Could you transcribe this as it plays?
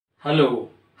Hello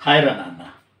hi రా నాన్న.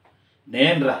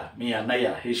 నేను రా మీ అన్నయ్య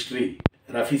హిస్టరీ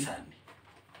రఫీసాన్ని.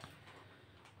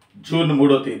 జూన్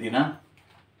 3వ తేదీన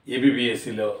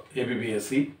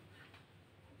ఏపీపీఎస్సి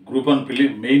గ్రూప్-1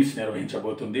 ప్రిలిమ్ మెయిన్స్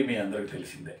నిర్వహించబోతుంది. మీ అందరికీ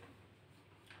తెలిసిందే.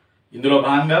 ఇందులో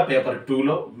భాగంగా పేపర్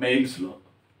 2లో మెయిన్స్లో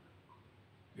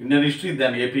ఇండియన్ హిస్టరీ,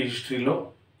 దాని ఏపీ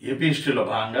హిస్టరీలో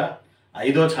భాగంగా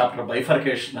 5వ చాప్టర్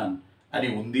బైఫర్కేషన్ అని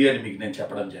ఉంది అని మీకు నేను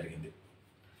చెప్పడం జరిగింది.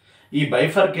 ఈ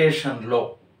బైఫర్కేషన్లో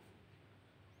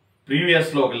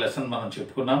ప్రీవియస్లో ఒక లెసన్ మనం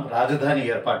చెప్పుకున్నాం, రాజధాని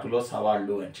ఏర్పాటులో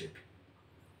సవాళ్ళు అని చెప్పి.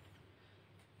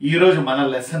 ఈరోజు మన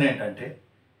లెసన్ ఏంటంటే,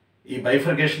 ఈ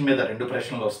బైఫర్కేషన్ మీద 2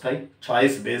 ప్రశ్నలు వస్తాయి,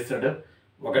 చాయిస్ బేస్డ్.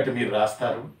 ఒకటి మీరు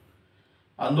రాస్తారు.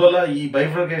 అందువల్ల ఈ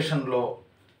బైఫర్కేషన్లో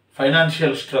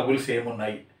ఫైనాన్షియల్ స్ట్రగుల్స్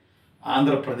ఏమున్నాయి,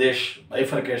 ఆంధ్రప్రదేశ్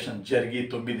బైఫర్కేషన్ జరిగి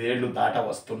 9 ఏళ్ళు దాట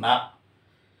వస్తున్నా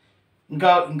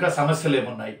ఇంకా సమస్యలు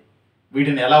ఏమున్నాయి,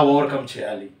 వీటిని ఎలా ఓవర్కమ్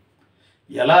చేయాలి,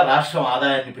 ఎలా రాష్ట్రం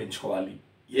ఆదాయాన్ని పెంచుకోవాలి,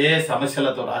 ఏ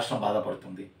సమస్యలతో రాష్ట్రం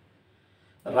బాధపడుతుంది,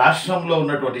 రాష్ట్రంలో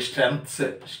ఉన్నటువంటి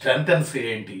స్ట్రెంగ్తన్స్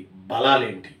ఏంటి,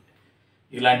 బలాలేంటి,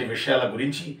 ఇలాంటి విషయాల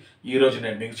గురించి ఈరోజు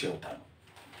నేను మీకు చెబుతాను.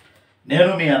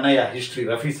 నేను మీ అన్నయ్య హిస్టరీ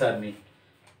రఫీసాన్ని.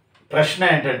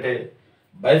 ప్రశ్న ఏంటంటే,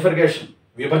 బైఫర్కేషన్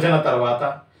విభజన తర్వాత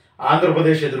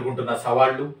ఆంధ్రప్రదేశ్ ఎదుర్కొంటున్న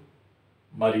సవాళ్ళు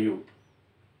మరియు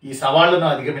ఈ సవాళ్లను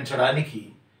అధిగమించడానికి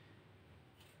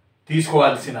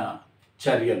తీసుకోవాల్సిన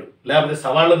చర్యలు, లేకపోతే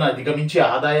సవాళ్లను అధిగమించి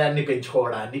ఆదాయాన్ని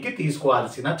పెంచుకోవడానికి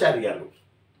తీసుకోవాల్సిన చర్యలు.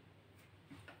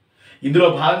 ఇందులో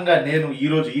భాగంగా నేను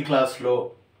ఈరోజు ఈ క్లాస్లో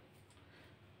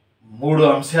 3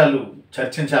 అంశాలు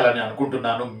చర్చించాలని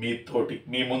అనుకుంటున్నాను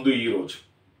మీ ముందు ఈరోజు.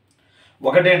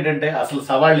 ఒకటేంటంటే, అసలు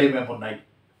సవాళ్ళు ఏమేమి ఉన్నాయి,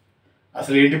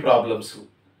 అసలు ఏంటి ప్రాబ్లమ్స్.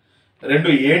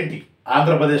 2, ఏంటి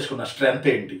ఆంధ్రప్రదేశ్కు ఉన్న స్ట్రెంగ్త్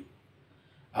ఏంటి,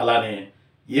 అలానే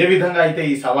ఏ విధంగా అయితే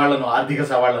ఈ సవాళ్లను, ఆర్థిక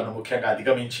సవాళ్లను ముఖ్యంగా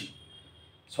అధిగమించి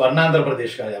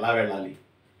స్వర్ణాంధ్రప్రదేశ్గా ఎలా వెళ్ళాలి,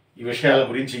 ఈ విషయాల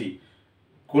గురించి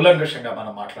కూలంకషంగా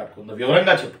మనం మాట్లాడుకుందాం,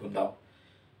 వివరంగా చెప్పుకుందాం.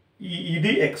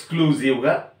 ఇది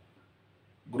ఎక్స్క్లూజివ్గా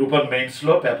గ్రూప్-1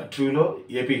 మెయిన్స్లో పేపర్ 2లో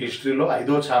ఏపీ హిస్టరీలో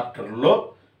 5వ చాప్టర్లో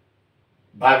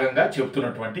భాగంగా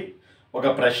చెప్తున్నటువంటి ఒక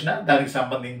ప్రశ్న. దానికి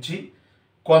సంబంధించి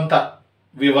కొంత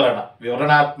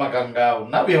వివరణాత్మకంగా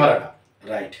ఉన్న వివరణ.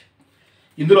 రైట్.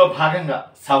 ఇందులో భాగంగా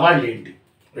సవాళ్ళు ఏంటి.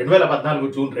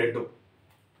 2014 జూన్ 2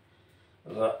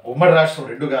 ఉమ్మడి రాష్ట్రం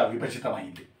 2గా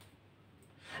విభజితమైంది.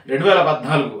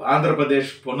 2014 ఆంధ్రప్రదేశ్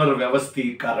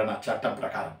పునర్వ్యవస్థీకరణ చట్టం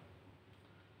ప్రకారం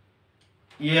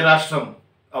ఏ రాష్ట్రం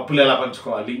అప్పులు ఎలా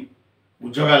పంచుకోవాలి,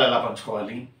 ఉద్యోగాలు ఎలా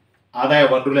పంచుకోవాలి, ఆదాయ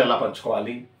వనరులు ఎలా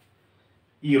పంచుకోవాలి,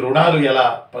 ఈ రుణాలు ఎలా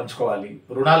పంచుకోవాలి,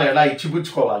 రుణాలు ఎలా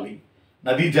ఇచ్చిపుచ్చుకోవాలి,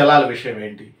 నదీ జలాల విషయం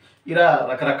ఏంటి, ఇలా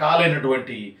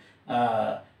రకరకాలైనటువంటి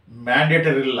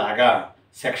మ్యాండేటరీ లాగా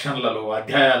సెక్షన్లలో,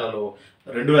 అధ్యాయాలలో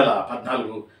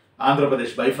 2014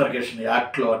 ఆంధ్రప్రదేశ్ బైఫర్కేషన్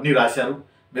యాక్ట్లో అన్నీ రాశారు.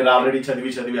 మీరు ఆల్రెడీ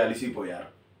చదివి అలిసిపోయారు.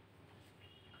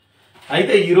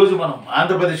 అయితే ఈరోజు మనం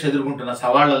ఆంధ్రప్రదేశ్ ఎదుర్కొంటున్న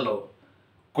సవాళ్లలో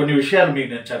కొన్ని విషయాలు మీకు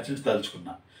నేను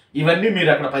చర్చించదలుచుకున్నా. ఇవన్నీ మీరు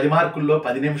అక్కడ 10 మార్కుల్లో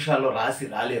 10 నిమిషాల్లో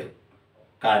రాలేరు.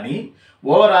 కానీ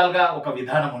ఓవరాల్గా ఒక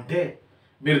విధానం ఉంటే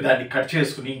మీరు దాన్ని కట్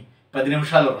చేసుకుని 10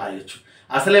 నిమిషాల్లో రాయొచ్చు.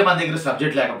 అసలే మన దగ్గర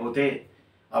సబ్జెక్ట్ లేకపోతే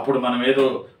అప్పుడు మనం ఏదో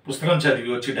పుస్తకం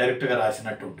చదివి వచ్చి డైరెక్ట్గా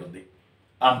రాసినట్టు ఉంటుంది.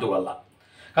 అందువల్ల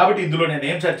కాబట్టి ఇందులో నేను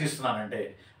ఏం చర్చిస్తున్నానంటే,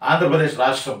 ఆంధ్రప్రదేశ్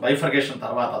రాష్ట్రం బైఫర్కేషన్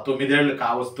తర్వాత 9 ఏళ్ళు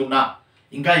కావస్తున్నా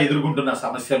ఇంకా ఎదుర్కొంటున్న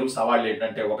సమస్యలు, సవాళ్ళు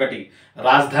ఏంటంటే, 1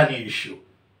 రాజధాని ఇష్యూ,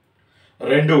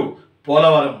 2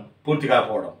 పోలవరం పూర్తి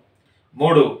కాకపోవడం,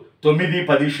 3 9,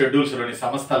 10 షెడ్యూల్స్లోని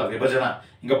సంస్థల విభజన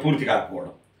ఇంకా పూర్తి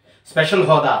కాకపోవడం, స్పెషల్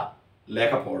హోదా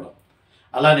లేకపోవడం,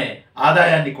 అలానే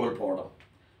ఆదాయాన్ని కోల్పోవడం,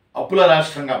 అప్పుల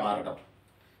రాష్ట్రంగా మారడం,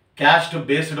 క్యాస్ట్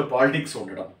బేస్డ్ పాలిటిక్స్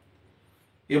ఉండడం,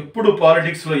 ఎప్పుడు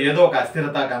పాలిటిక్స్లో ఏదో ఒక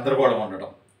అస్థిరత, గందరగోళం ఉండడం,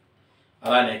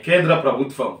 అలానే కేంద్ర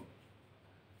ప్రభుత్వం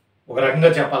ఒక రకంగా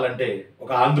చెప్పాలంటే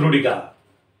ఒక ఆంధ్రుడిగా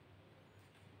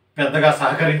పెద్దగా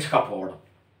సహకరించకపోవడం.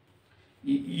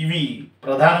 ఇవి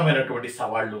ప్రధానమైనటువంటి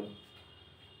సవాళ్ళు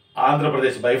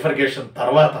ఆంధ్రప్రదేశ్ బైఫర్కేషన్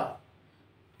తర్వాత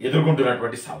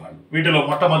ఎదుర్కొంటున్నటువంటి సవాళ్ళు. వీటిలో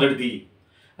మొట్టమొదటిది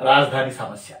రాజధాని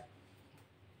సమస్య.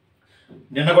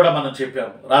 నిన్న కూడా మనం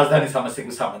చెప్పాము రాజధాని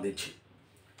సమస్యకు సంబంధించి.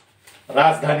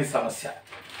 రాజధాని సమస్య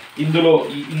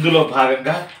ఇందులో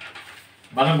భాగంగా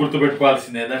మనం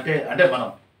గుర్తుపెట్టుకోవాల్సింది ఏంటంటే, మనం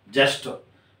జస్ట్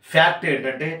ఫ్యాక్ట్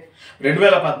ఏంటంటే,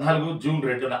 2014 జూన్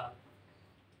 2న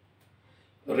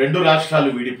 2 రాష్ట్రాలు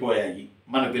విడిపోయాయి.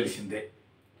 మనకు తెలిసిందే.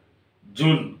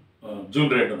 జూన్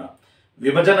 2న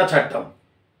విభజన చట్టం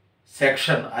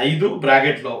సెక్షన్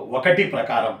 5(1)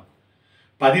 ప్రకారం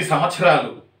 10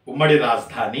 సంవత్సరాలు ఉమ్మడి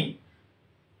రాజధాని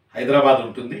హైదరాబాద్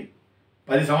ఉంటుంది.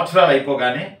 10 సంవత్సరాలు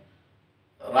అయిపోగానే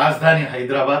రాజధాని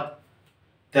హైదరాబాద్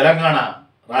తెలంగాణ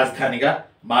రాజధానిగా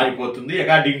మారిపోతుంది,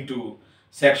 అకార్డింగ్ టు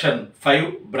సెక్షన్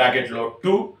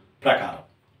 5(2) ప్రకారం.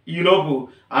 ఈలోపు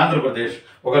ఆంధ్రప్రదేశ్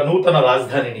ఒక నూతన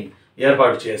రాజధానిని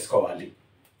ఏర్పాటు చేసుకోవాలి.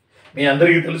 మీ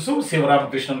అందరికీ తెలుసు,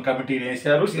 శివరామకృష్ణన్ కమిటీని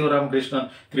వేశారు. శివరామకృష్ణన్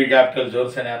 3 క్యాపిటల్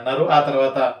జోన్స్ అని అన్నారు. ఆ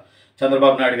తర్వాత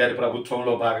చంద్రబాబు నాయుడు గారి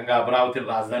ప్రభుత్వంలో భాగంగా అమరావతిని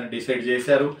రాజధాని డిసైడ్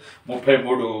చేశారు.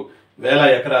 33,000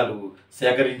 ఎకరాలు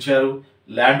సేకరించారు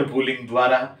ల్యాండ్ పూలింగ్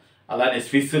ద్వారా. అలానే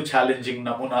స్విస్ ఛాలెంజింగ్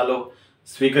నమూనాలో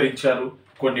స్వీకరించారు.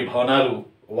 కొన్ని భవనాలు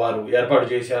వారు ఏర్పాటు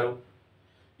చేశారు.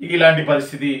 ఇలాంటి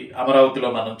పరిస్థితి అమరావతిలో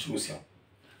మనం చూసాం.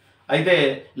 అయితే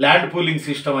ల్యాండ్ పూలింగ్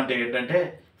సిస్టమ్ అంటే ఏంటంటే,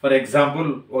 ఫర్ ఎగ్జాంపుల్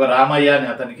ఒక రామయ్య అని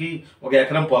అతనికి 1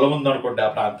 ఎకరం పొలం ఉందనుకోండి. ఆ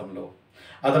ప్రాంతంలో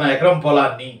అతను ఎకరం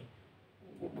పొలాన్ని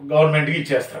గవర్నమెంట్కి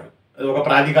ఇచ్చేస్తాడు. అది ఒక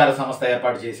ప్రాధికార సంస్థ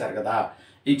ఏర్పాటు చేశారు కదా,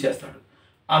 ఇచ్చేస్తాడు.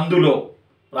 అందులో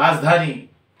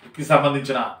రాజధానికి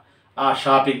సంబంధించిన ఆ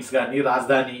షాపింగ్స్ కానీ,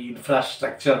 రాజధాని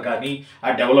ఇన్ఫ్రాస్ట్రక్చర్ కానీ, ఆ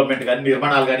డెవలప్మెంట్ కానీ,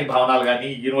 నిర్మాణాలు కానీ, భవనాలు కానీ,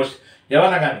 యూనివర్సిటీ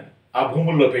ఏమన్నా కానీ ఆ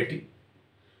భూముల్లో పెట్టి,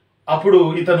 అప్పుడు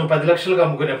ఇతను 10 లక్షలకు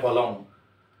అమ్ముకునే పొలం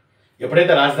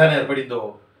ఎప్పుడైతే రాజధాని ఏర్పడిందో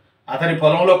అతని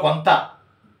పొలంలో కొంత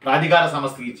ప్రాధికార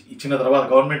సంస్థకి ఇచ్చిన తర్వాత,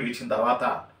 గవర్నమెంట్కి ఇచ్చిన తర్వాత,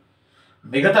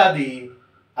 మిగతాది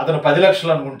అతను 10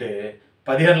 లక్షలు అనుకుంటే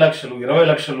 15 లక్షలు, 20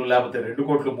 లక్షలు, లేకపోతే 2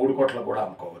 కోట్లు 3 కోట్లు కూడా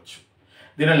అమ్ముకోవచ్చు.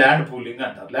 దీన్ని ల్యాండ్ పూలింగ్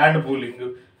అంటారు. ల్యాండ్ పూలింగ్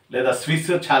లేదా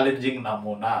స్విస్ ఛాలెంజింగ్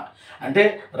నమూనా అంటే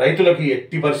రైతులకి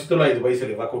ఎట్టి పరిస్థితుల్లో 5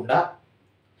 పైసలు ఇవ్వకుండా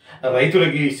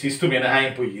రైతులకి శిస్తు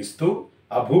మినహాయింపు ఇస్తూ,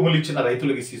 ఆ భూములు ఇచ్చిన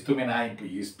రైతులకి శిస్తు మినహాయింపు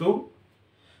ఇస్తూ,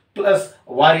 ప్లస్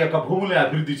వారి యొక్క భూముల్ని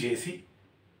అభివృద్ధి చేసి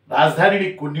రాజధానిని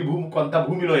కొంత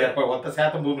భూమిలో కొంత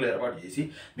శాతం భూమిలో ఏర్పాటు చేసి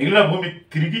మిగిలిన భూమి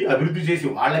తిరిగి అభివృద్ధి చేసి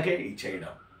వాళ్ళకే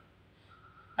ఇచ్చేయడం.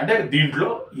 అంటే దీంట్లో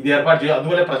ఇది ఏర్పాటు చేయాలి.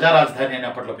 అందువల్ల ప్రజా రాజధాని అని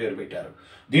అప్పట్లో పేరు పెట్టారు.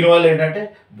 దీనివల్ల ఏంటంటే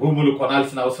భూములు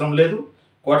కొనాల్సిన అవసరం లేదు,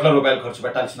 కోట్ల రూపాయలు ఖర్చు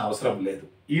పెట్టాల్సిన అవసరం లేదు.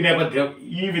 ఈ నేపథ్యం,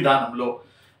 ఈ విధానంలో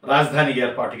రాజధాని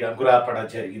ఏర్పాటుకి అంకురార్పణ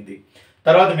జరిగింది.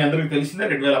 తర్వాత మీ అందరికీ తెలిసిందే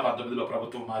 2019లో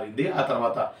ప్రభుత్వం మారింది. ఆ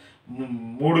తర్వాత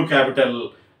 3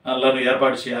 క్యాపిటల్లను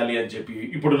ఏర్పాటు చేయాలి అని చెప్పి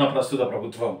ఇప్పుడున్న ప్రస్తుత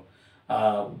ప్రభుత్వం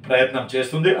ప్రయత్నం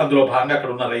చేస్తుంది. అందులో భాగంగా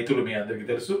అక్కడ ఉన్న రైతులు మీ అందరికీ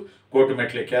తెలుసు కోర్టు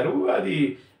మెట్లు ఎక్కారు. అది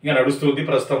ఇంకా నడుస్తుంది.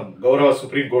 ప్రస్తుతం గౌరవ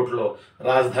సుప్రీంకోర్టులో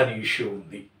రాజధాని ఇష్యూ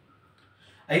ఉంది.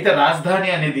 అయితే రాజధాని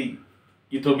అనేది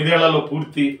ఈ 9 ఏళ్లలో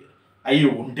పూర్తి అయి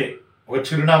ఉంటే ఒక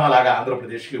చిరునామాలాగా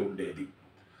ఆంధ్రప్రదేశ్కి ఉండేది.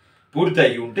 పూర్తి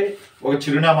అయి ఉంటే ఒక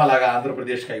చిరునామాలాగా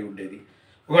ఆంధ్రప్రదేశ్కి అయి ఉండేది.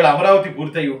 ఒకవేళ అమరావతి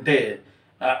పూర్తి అయి ఉంటే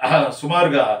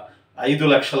సుమారుగా 5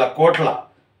 లక్షల కోట్ల,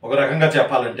 ఒక రకంగా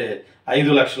చెప్పాలంటే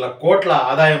 5 లక్షల కోట్ల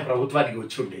ఆదాయం ప్రభుత్వానికి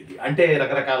వచ్చి ఉండేది. అంటే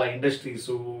రకరకాల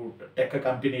ఇండస్ట్రీసు, టెక్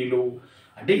కంపెనీలు,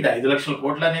 అంటే ఇది 5 లక్షల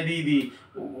కోట్లు అనేది ఇది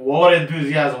ఓవర్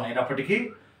ఎంతూజియాజం అయినప్పటికీ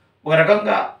ఒక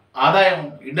రకంగా ఆదాయం,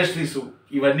 ఇండస్ట్రీస్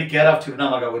ఇవన్నీ కేర్ ఆఫ్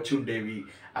చిరునామాగా వచ్చి ఉండేవి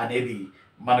అనేది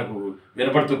మనకు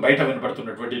బయట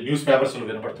వినపడుతున్నటువంటి న్యూస్ పేపర్స్లో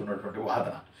వినపడుతున్నటువంటి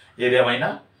వాదన. ఏదేమైనా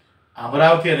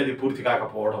అమరావతి అనేది పూర్తి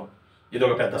కాకపోవడం ఇది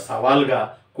ఒక పెద్ద సవాల్గా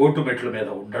కోర్టు మెట్ల మీద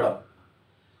ఉండడం,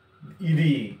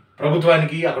 ఇది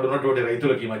ప్రభుత్వానికి అక్కడ ఉన్నటువంటి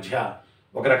రైతులకి మధ్య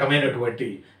ఒక రకమైనటువంటి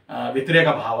వ్యతిరేక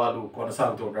భావాలు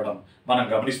కొనసాగుతూ ఉండడం మనం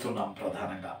గమనిస్తున్నాం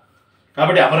ప్రధానంగా.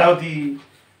 కాబట్టి అమరావతి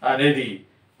అనేది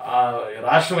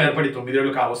రాష్ట్రం ఏర్పడి 9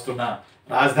 ఏళ్ళు కావస్తున్న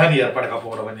రాజధాని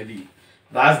ఏర్పడకపోవడం అనేది,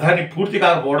 రాజధాని పూర్తి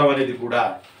కాకపోవడం అనేది కూడా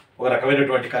ఒక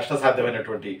రకమైనటువంటి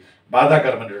కష్టసాధ్యమైనటువంటి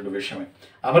బాధాకరమైనటువంటి విషయమే.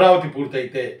 అమరావతి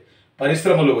పూర్తయితే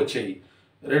పరిశ్రమలు వచ్చాయి.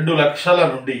 2 లక్షల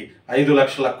నుండి 5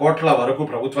 లక్షల కోట్ల వరకు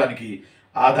ప్రభుత్వానికి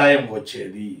ఆదాయం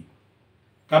వచ్చేది.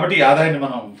 కాబట్టి ఈ ఆదాయాన్ని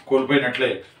మనం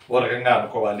కోల్పోయినట్లే ఓ రకంగా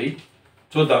అనుకోవాలి.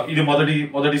 చూద్దాం. ఇది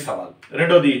మొదటి సవాల్.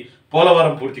 రెండోది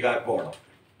పోలవరం పూర్తి కాకపోవడం.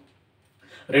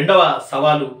 రెండవ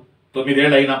సవాలు 9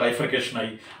 ఏళ్ళు అయినా బైఫర్కేషన్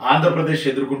అయ్యి ఆంధ్రప్రదేశ్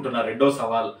ఎదుర్కొంటున్న రెండో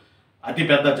సవాల్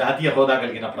అతిపెద్ద జాతీయ హోదా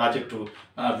కలిగిన ప్రాజెక్టు,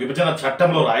 విభజన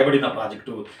చట్టంలో రాయబడిన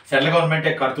ప్రాజెక్టు. సెంట్రల్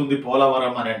గవర్నమెంటే కడుతుంది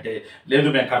పోలవరం అని అంటే, లేదు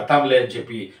మేము కడతాంలే అని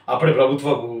చెప్పి అప్పటి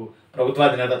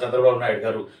ప్రభుత్వాధినేత చంద్రబాబు నాయుడు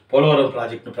గారు పోలవరం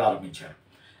ప్రాజెక్టును ప్రారంభించారు.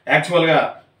 యాక్చువల్గా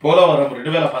పోలవరం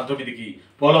 2019కి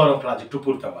పోలవరం ప్రాజెక్టు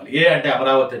పూర్తి అవ్వాలి. ఏ అంటే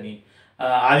అమరావతి అని,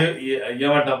 అది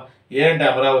ఏమంటాం, ఏ అంటే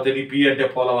అమరావతి అని, పి అంటే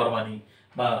పోలవరం అని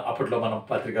అప్పట్లో మనం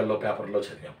పత్రికల్లో పేపర్లో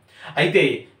చదివాం. అయితే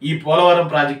ఈ పోలవరం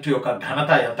ప్రాజెక్టు యొక్క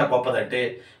ఘనత ఎంత గొప్పదంటే,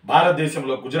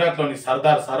 భారతదేశంలో గుజరాత్లోని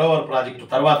సర్దార్ సరోవర్ ప్రాజెక్టు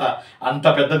తర్వాత అంత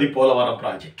పెద్దది పోలవరం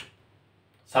ప్రాజెక్టు.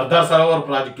 సర్దార్ సరోవర్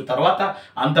ప్రాజెక్టు తర్వాత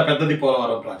అంత పెద్దది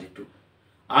పోలవరం ప్రాజెక్టు.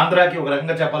 ఆంధ్రాకి ఒక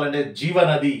రకంగా చెప్పాలంటే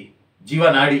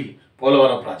జీవనాడి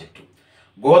పోలవరం ప్రాజెక్టు.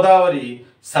 గోదావరి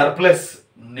సర్ప్లస్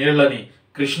నీళ్లని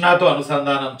కృష్ణాతో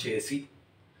అనుసంధానం చేసి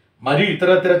మరియు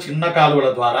ఇతరత్ర చిన్న కాలువల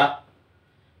ద్వారా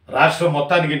రాష్ట్రం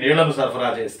మొత్తానికి నీళ్లను సరఫరా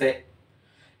చేస్తే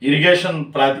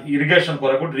ఇరిగేషన్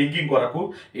కొరకు, డ్రింకింగ్ కొరకు,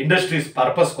 ఇండస్ట్రీస్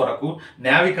పర్పస్ కొరకు,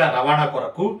 నావికా రవాణా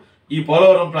కొరకు ఈ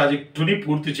పోలవరం ప్రాజెక్టుని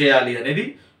పూర్తి చేయాలి అనేది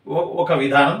ఒక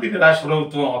విధానం. దీన్ని రాష్ట్ర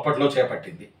ప్రభుత్వం అప్పట్లో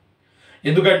చేపట్టింది.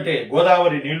 ఎందుకంటే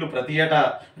గోదావరి నీళ్లు ప్రతి ఏటా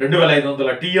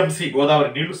 2500 టీఎంసీ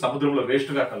గోదావరి నీళ్లు సముద్రంలో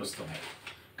వేస్ట్గా కలుస్తున్నాయి.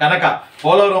 కనుక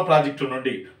పోలవరం ప్రాజెక్టు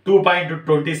నుండి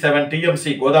 2.27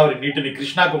 టీఎంసీ గోదావరి నీటిని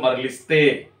కృష్ణాకు మరలిస్తే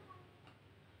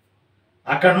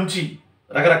అక్కడ నుంచి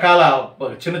రకరకాల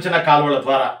చిన్న చిన్న కాలువల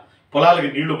ద్వారా పొలాలకి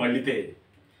నీళ్లు మళ్ళితే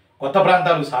కొత్త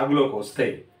ప్రాంతాలు సాగులోకి వస్తే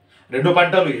 2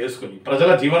 పంటలు వేసుకుని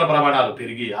ప్రజల జీవన ప్రమాణాలు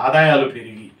పెరిగి ఆదాయాలు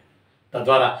పెరిగి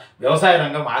తద్వారా వ్యవసాయ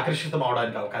రంగం ఆకర్షితం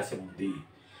అవడానికి అవకాశం ఉంది.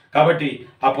 కాబట్టి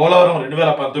ఆ పోలవరం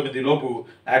 2019 లోపు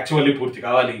యాక్చువల్లీ పూర్తి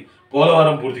కావాలి.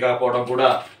 పోలవరం పూర్తి కాకపోవడం కూడా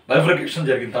బైఫర్కేషన్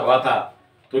జరిగిన తర్వాత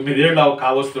 9 ఏళ్ళు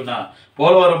కావస్తున్న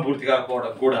పోలవరం పూర్తి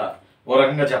కాకపోవడం కూడా ఓ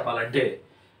రకంగా చెప్పాలంటే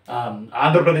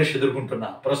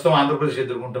ప్రస్తుతం ఆంధ్రప్రదేశ్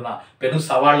ఎదుర్కొంటున్న పెను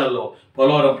సవాళ్లలో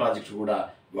పోలవరం ప్రాజెక్టు కూడా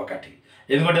ఒకటి.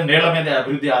 ఎందుకంటే నీళ్ల మీద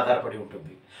అభివృద్ధి ఆధారపడి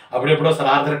ఉంటుంది. అప్పుడెప్పుడో సర్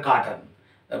ఆర్థర్ కాటన్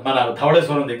మన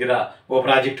ధవళేశ్వరం దగ్గర ఓ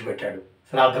ప్రాజెక్టు పెట్టాడు.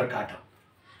 సర్ ఆర్థర్ కాటన్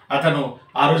అతను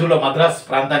ఆ రోజుల్లో మద్రాస్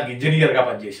ప్రాంతానికి ఇంజనీర్గా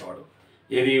పనిచేసేవాడు.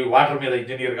 ఏది వాటర్ మీద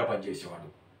ఇంజనీర్గా పనిచేసేవాడు.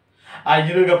 ఆ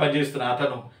ఇంజనీర్గా పనిచేస్తున్న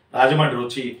అతను రాజమండ్రి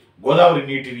వచ్చి గోదావరి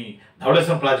నీటిని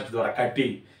ధవళేశ్వరం ప్రాజెక్టు ద్వారా కట్టి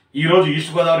ఈరోజు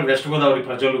ఈస్ట్ గోదావరి వెస్ట్ గోదావరి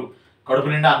ప్రజలు కడుపు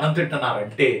నిండా అన్నం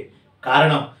తింటున్నారంటే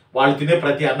కారణం వాళ్ళు తినే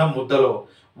ప్రతి అన్నం ముద్దలో,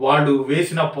 వాళ్ళు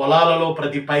వేసిన పొలాలలో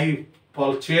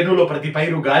చేనులో ప్రతి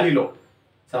పైరు గాలిలో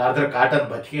సర్ ఆర్థర్ కాటన్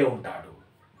బతికే ఉంటాడు.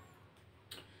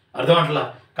 అర్థమంటలా.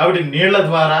 కాబట్టి నీళ్ల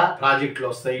ద్వారా ప్రాజెక్టులు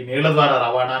వస్తాయి, నీళ్ల ద్వారా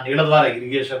రవాణా, నీళ్ల ద్వారా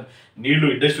ఇరిగేషన్, నీళ్లు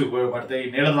ఇండస్ట్రీ ఉపయోగపడతాయి,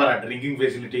 నీళ్ల ద్వారా డ్రింకింగ్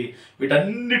ఫెసిలిటీ,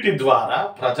 వీటన్నిటి ద్వారా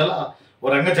ప్రజల ఓ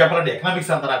రంగం చెప్పాలంటే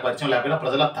ఎకనామిక్స్ అంతా నాకు పరిచయం లేకపోయినా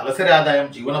ప్రజల తలసరి ఆదాయం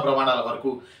జీవన ప్రమాణాల వరకు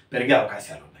పెరిగే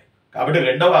అవకాశాలు ఉన్నాయి. కాబట్టి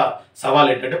రెండవ సవాల్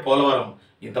ఏంటంటే పోలవరం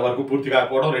ఇంతవరకు పూర్తి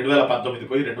కాకపోవడం. 2019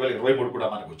 పోయి 2023 కూడా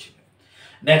మనకు వచ్చింది.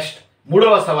 నెక్స్ట్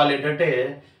మూడవ సవాల్ ఏంటంటే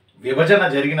విభజన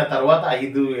జరిగిన తర్వాత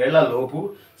 5 ఏళ్ల లోపు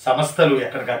సంస్థలు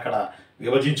ఎక్కడికక్కడ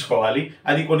విభజించుకోవాలి.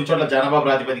 అది కొన్ని చోట్ల జనాభా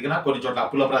ప్రాతిపదికన, కొన్ని చోట్ల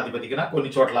అప్పుల ప్రాతిపదికన, కొన్ని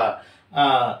చోట్ల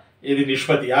ఇది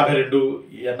నిష్పత్తి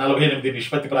 52-48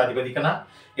 నిష్పత్తి ప్రాతిపదికన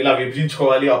ఇలా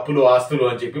విభజించుకోవాలి అప్పులు ఆస్తులు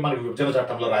అని చెప్పి మనకు విభజన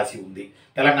చట్టంలో రాసి ఉంది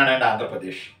తెలంగాణ అండ్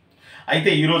ఆంధ్రప్రదేశ్. అయితే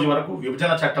ఈ రోజు వరకు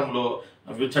విభజన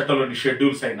చట్టంలోని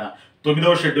షెడ్యూల్స్ అయినా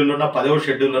 9వ షెడ్యూల్లో ఉన్న 10వ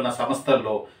షెడ్యూల్లో ఉన్న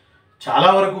సంస్థల్లో చాలా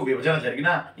వరకు విభజన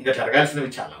జరిగినా ఇంకా జరగాల్సినవి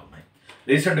చాలా ఉన్నాయి.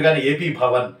 రీసెంట్గానే ఏపీ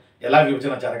భవన్ ఎలా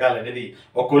విభజన జరగాలనేది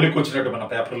ఒక కొలిక్కి వచ్చినట్టు మన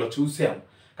పేపర్లో చూసాం.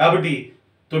 కాబట్టి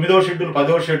 9వ షెడ్యూల్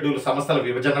 10వ షెడ్యూల్ సంస్థల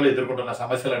విభజనలో ఎదుర్కొంటున్న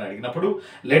సమస్యలను అడిగినప్పుడు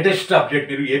లేటెస్ట్ అప్డేట్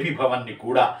మీరు ఏపీ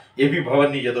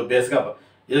భవన్ని ఏదో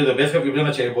బేస్గా విభజన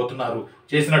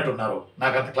చేసినట్టున్నారు.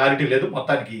 నాకు అంత క్లారిటీ లేదు.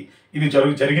 మొత్తానికి ఇది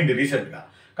జరిగింది రీసెంట్గా.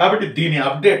 కాబట్టి దీని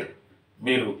అప్డేట్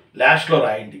మీరు లాస్ట్లో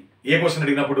రాయండి. ఏ క్వశ్చన్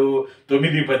అడిగినప్పుడు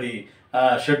 9-10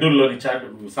 షెడ్యూల్లోని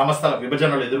సంస్థల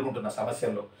విభజనలో ఎదుర్కొంటున్న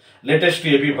సమస్యల్లో లేటెస్ట్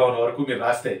ఏపీ భవన్ వరకు మీరు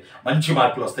రాస్తే మంచి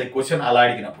మార్కులు వస్తాయి. క్వశ్చన్ అలా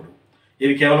అడిగినప్పుడు,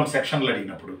 ఇది కేవలం సెక్షన్లు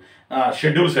అడిగినప్పుడు,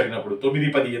 షెడ్యూల్స్ అడిగినప్పుడు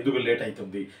 9-10 ఎందుకు లేట్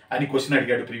అవుతుంది అని క్వశ్చన్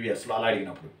అడిగాడు ప్రీవియస్లో అలా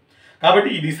అడిగినప్పుడు. కాబట్టి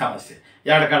ఇది సమస్య.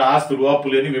 ఎక్కడక్కడ ఆస్తులు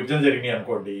అప్పులు అని విభజన జరిగినాయి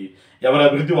అనుకోండి, ఎవరి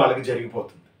అభివృద్ధి వాళ్ళకి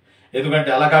జరిగిపోతుంది. ఎందుకంటే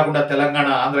అలా కాకుండా తెలంగాణ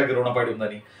ఆంధ్రాకి రుణపడి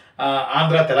ఉందని,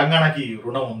 ఆంధ్ర తెలంగాణకి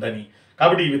రుణం ఉందని,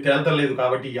 కాబట్టి ఇవి తేల్తలేదు,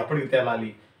 కాబట్టి ఎప్పటికి తేలాలి,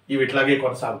 ఇవి ఇట్లాగే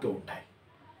కొనసాగుతూ ఉంటాయి.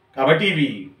 కాబట్టి ఇవి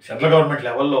సెంట్రల్ గవర్నమెంట్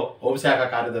లెవెల్లో హోంశాఖ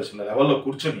కార్యదర్శుల లెవెల్లో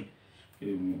కూర్చొని,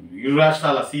 ఇరు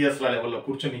రాష్ట్రాల సిఎస్ల లెవెల్లో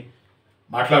కూర్చొని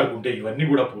మాట్లాడుకుంటే ఇవన్నీ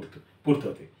కూడా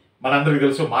పూర్తవుతాయి. మనందరికీ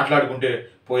తెలుసు మాట్లాడుకుంటే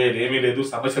పోయేది ఏమీ లేదు,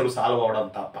 సమస్యలు సాల్వ్ అవడం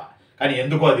తప్ప. కానీ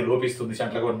ఎందుకో అది లోపిస్తుంది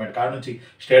సెంట్రల్ గవర్నమెంట్ కాడ నుంచి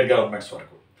స్టేట్ గవర్నమెంట్స్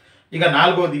వరకు. ఇక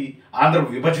 4వది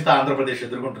విభజిత ఆంధ్రప్రదేశ్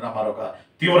ఎదుర్కొంటున్న మరొక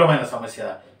తీవ్రమైన సమస్య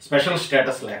స్పెషల్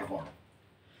స్టేటస్ లేకపోవడం.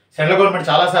 సెంట్రల్ గవర్నమెంట్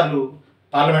చాలాసార్లు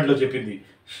పార్లమెంట్లో చెప్పింది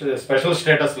స్పెషల్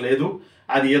స్టేటస్ లేదు,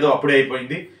 అది ఏదో అప్పుడే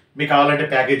అయిపోయింది, మీకు కావాలంటే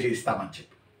ప్యాకేజీ ఇస్తామని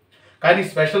చెప్పి. కానీ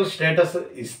స్పెషల్ స్టేటస్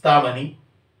ఇస్తామని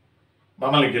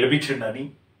మమ్మల్ని గెలిపించిండని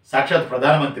సాక్షాత్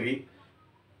ప్రధానమంత్రి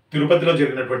తిరుపతిలో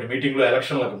జరిగినటువంటి మీటింగ్లో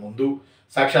ఎలక్షన్లకు ముందు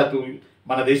సాక్షాత్తు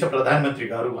మన దేశ ప్రధానమంత్రి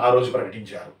గారు ఆ రోజు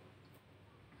ప్రకటించారు.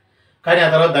 కానీ ఆ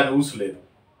తర్వాత దాన్ని ఊసలేదు.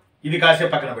 ఇది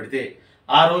కాసేపు పక్కన పెడితే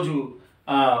ఆ రోజు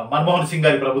మన్మోహన్ సింగ్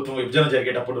గారి ప్రభుత్వం విభజన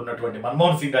జరిగేటప్పుడు ఉన్నటువంటి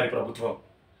మన్మోహన్ సింగ్ గారి ప్రభుత్వం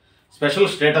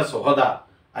స్పెషల్ స్టేటస్ హోదా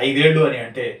 5 ఏళ్ళు అని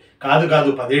అంటే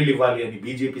కాదు 10 ఏళ్ళు ఇవ్వాలి అని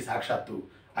బీజేపీ సాక్షాత్తు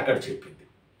అక్కడ చెప్పింది.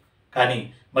 కానీ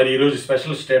మరి ఈరోజు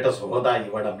స్పెషల్ స్టేటస్ హోదా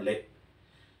ఇవ్వడంలే.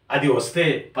 అది వస్తే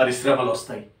పరిశ్రమలు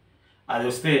వస్తాయి, అది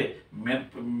వస్తే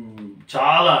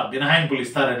చాలా మినహాయింపులు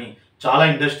ఇస్తారని చాలా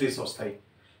ఇండస్ట్రీస్ వస్తాయి,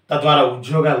 తద్వారా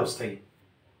ఉద్యోగాలు వస్తాయి,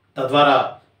 తద్వారా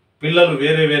పిల్లలు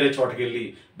వేరే చోటకి వెళ్ళి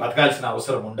బతకాల్సిన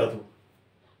అవసరం ఉండదు,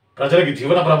 ప్రజలకి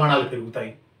జీవన ప్రమాణాలు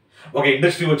పెరుగుతాయి. ఒక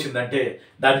ఇండస్ట్రీ వచ్చిందంటే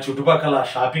దాని చుట్టుపక్కల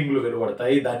షాపింగ్లు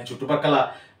వెలువడతాయి, దాని చుట్టుపక్కల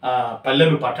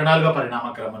పల్లెలు పట్టణాలుగా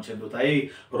పరిణామక్రమం చెందుతాయి,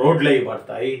 రోడ్లు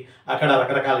వేయబడతాయి, అక్కడ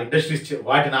రకరకాల ఇండస్ట్రీస్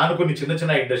వాటిని ఆనుకుని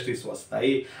చిన్న ఇండస్ట్రీస్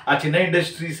వస్తాయి. ఆ చిన్న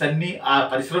ఇండస్ట్రీస్ అన్నీ ఆ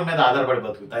పరిశ్రమ మీద ఆధారపడి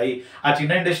బతుకుతాయి. ఆ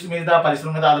చిన్న ఇండస్ట్రీ మీద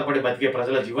పరిశ్రమ మీద ఆధారపడి బతికే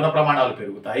ప్రజల జీవన ప్రమాణాలు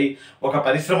పెరుగుతాయి. ఒక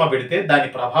పరిశ్రమ పెడితే దాని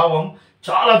ప్రభావం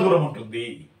చాలా దూరం ఉంటుంది.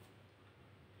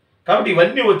 కాబట్టి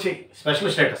ఇవన్నీ వచ్చాయి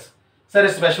స్పెషల్ స్టేటస్. సరే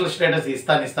స్పెషల్ స్టేటస్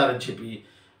ఇస్తారని చెప్పి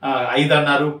 5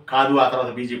 అన్నారు, కాదు ఆ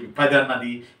తర్వాత బీజేపీ 10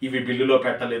 అన్నది. ఇవి బిల్లులో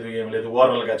పెట్టలేదు, ఏం లేదు,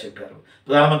 ఓవరాల్గా చెప్పారు.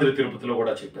 ప్రధానమంత్రి తిరుపతిలో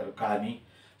కూడా చెప్పారు. కానీ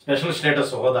స్పెషల్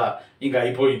స్టేటస్ హోదా ఇంకా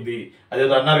అయిపోయింది,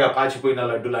 అదేదో అన్నారుగా పాచిపోయిన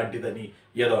లడ్డు లాంటిదని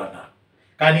ఏదో అన్నారు.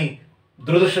 కానీ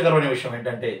దురదృష్టకరమైన విషయం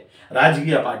ఏంటంటే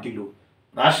రాజకీయ పార్టీలు,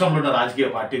 రాష్ట్రంలో ఉన్న రాజకీయ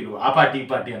పార్టీలు ఆ పార్టీ ఈ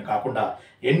పార్టీ అని కాకుండా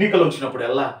ఎన్నికలు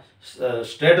వచ్చినప్పుడల్లా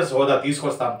స్టేటస్ హోదా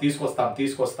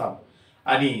తీసుకొస్తాం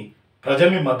అని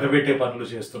ప్రజల్ని మభ్యపెట్టే పనులు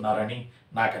చేస్తున్నారని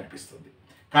నాకు అనిపిస్తుంది.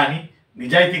 కానీ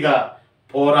నిజాయితీగా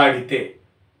పోరాడితే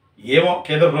ఏమో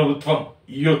కేంద్ర ప్రభుత్వం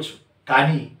ఇవ్వచ్చు.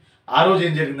 కానీ ఆ రోజు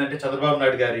ఏం జరిగిందంటే చంద్రబాబు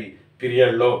నాయుడు గారి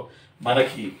పీరియడ్లో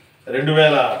మనకి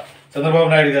చంద్రబాబు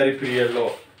నాయుడు గారి పీరియడ్లో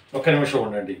ఒక్క నిమిషం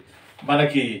ఉండండి,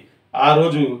 మనకి ఆ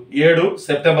రోజు 7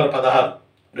 సెప్టెంబర్ 16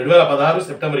 2016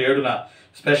 సెప్టెంబర్ 7న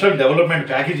స్పెషల్ డెవలప్మెంట్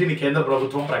ప్యాకేజీని కేంద్ర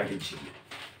ప్రభుత్వం ప్రకటించింది.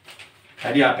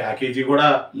 కానీ ఆ ప్యాకేజీ కూడా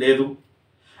లేదు.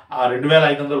 ఆ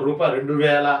 2,500 రూపాయలు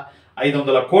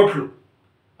 2,500 కోట్లు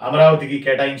అమరావతికి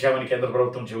కేటాయించామని కేంద్ర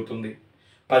ప్రభుత్వం చెబుతుంది.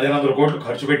 1,500 కోట్లు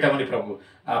ఖర్చు పెట్టామని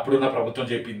అప్పుడున్న ప్రభుత్వం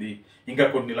చెప్పింది. ఇంకా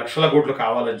కొన్ని లక్షల కోట్లు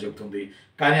కావాలని చెబుతుంది.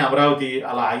 కానీ అమరావతి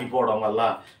అలా ఆగిపోవడం వల్ల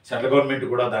సెంట్రల్ గవర్నమెంట్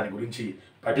కూడా దాని గురించి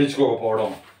పట్టించుకోకపోవడం,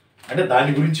 అంటే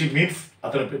దాని గురించి మీన్స్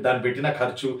అతను దాన్ని పెట్టిన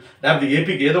ఖర్చు, లేకపోతే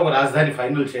ఏపీకి ఏదో ఒక రాజధాని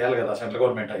ఫైనల్ చేయాలి కదా సెంట్రల్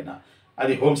గవర్నమెంట్ అయినా,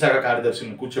 అది హోంశాఖ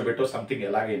కార్యదర్శులను కూర్చోబెట్టో సంథింగ్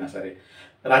ఎలాగైనా సరే,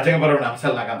 రాజ్యాంగపరమైన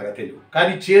అంశాలు నాకు అంతగా తెలియదు.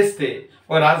 కానీ చేస్తే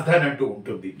ఒక రాజధాని అంటూ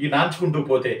ఉంటుంది. ఈ నాంచుకుంటూ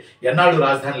పోతే ఎన్నాళ్ళు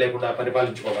రాజధాని లేకుండా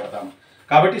పరిపాలించుకోగలుగుతాము.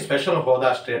 కాబట్టి స్పెషల్ హోదా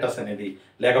స్టేటస్ అనేది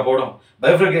లేకపోవడం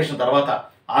బైఫర్కేషన్ తర్వాత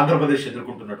ఆంధ్రప్రదేశ్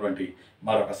ఎదుర్కొంటున్నటువంటి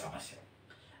మరొక సమస్య.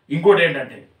 ఇంకోటి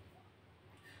ఏంటంటే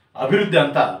అభివృద్ధి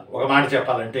అంతా ఒక మాట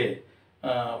చెప్పాలంటే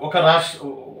ఒక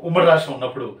ఉమ్మడి రాష్ట్రం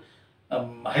ఉన్నప్పుడు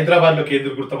హైదరాబాద్లో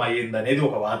కేంద్రీకృతం అయ్యింది అనేది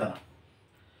ఒక వాదన.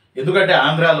 ఎందుకంటే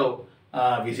ఆంధ్రాలో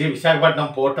విశాఖపట్నం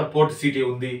పోర్ట్ సిటీ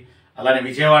ఉంది, అలానే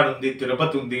విజయవాడ ఉంది,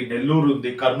 తిరుపతి ఉంది, నెల్లూరు ఉంది,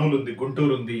 కర్నూలు ఉంది,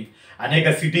 గుంటూరు ఉంది, అనేక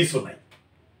సిటీస్ ఉన్నాయి.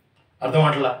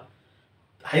 అర్థమట్లా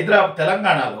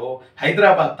తెలంగాణలో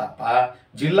హైదరాబాద్ తప్ప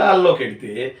జిల్లాల్లోకి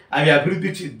వెళితే అవి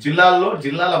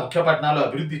జిల్లాల ముఖ్య పట్టణాలు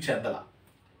అభివృద్ధి చెందల.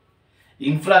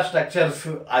 ఇన్ఫ్రాస్ట్రక్చర్స్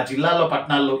ఆ జిల్లాల్లో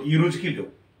పట్టణాల్లో ఈ రోజుకి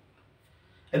లేవు.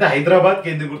 అయితే హైదరాబాద్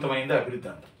కేంద్రీకృతమైంది అభివృద్ధి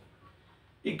అంతా.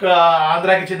 ఇక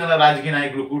ఆంధ్రాకి చెందిన రాజకీయ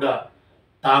నాయకులు కూడా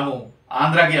తాము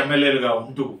ఆంధ్రాకి ఎమ్మెల్యేలుగా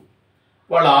ఉంటూ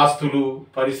వాళ్ళ ఆస్తులు,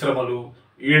 పరిశ్రమలు,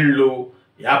 ఇళ్ళు,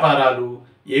 వ్యాపారాలు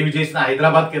ఏవి చేసినా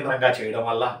హైదరాబాద్ కేంద్రంగా చేయడం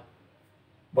వల్ల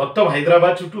మొత్తం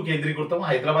హైదరాబాద్ చుట్టూ కేంద్రీకృతం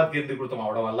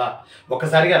అవడం వల్ల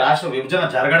ఒక్కసారిగా రాష్ట్ర విభజన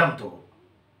జరగడంతో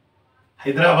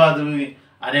హైదరాబాద్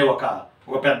అనే ఒక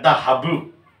పెద్ద హబ్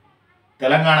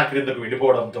తెలంగాణ క్రిందకు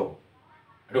వెళ్ళిపోవడంతో,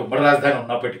 అంటే ఉమ్మడి రాజధాని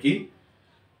ఉన్నప్పటికీ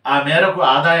ఆ మేరకు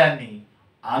ఆదాయాన్ని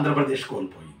ఆంధ్రప్రదేశ్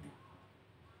కోల్పోయింది.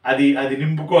 అది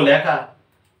నింపుకోలేక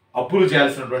అప్పులు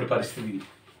చేయాల్సినటువంటి పరిస్థితి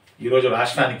ఈరోజు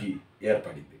రాష్ట్రానికి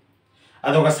ఏర్పడింది.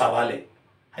 అదొక సవాలే,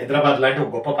 హైదరాబాద్ లాంటి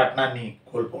ఒక గొప్ప పట్టణాన్ని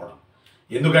కోల్పోవడం.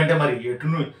 ఎందుకంటే మరి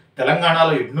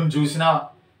తెలంగాణలో ఎటు నుంచి చూసినా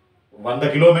 100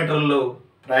 కిలోమీటర్లు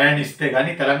ప్రయాణిస్తే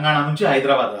కానీ తెలంగాణ నుంచి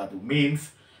హైదరాబాద్ రాదు. మీన్స్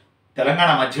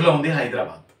తెలంగాణ మధ్యలో ఉంది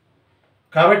హైదరాబాద్.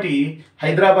 కాబట్టి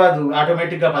హైదరాబాద్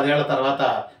ఆటోమేటిక్గా 10 ఏళ్ల తర్వాత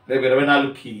రేపు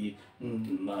 24కి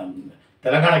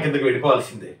తెలంగాణ కిందకి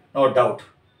వెళ్ళిపోవాల్సిందే, నో డౌట్.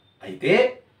 అయితే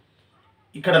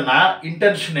ఇక్కడ నా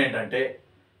ఇంటెన్షన్ ఏంటంటే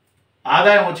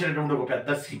ఆదాయం వచ్చేటటువంటి ఒక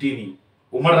పెద్ద సిటీని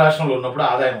ఉమ్మడి రాష్ట్రంలో ఉన్నప్పుడు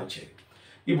ఆదాయం వచ్చేది.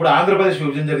 ఇప్పుడు ఆంధ్రప్రదేశ్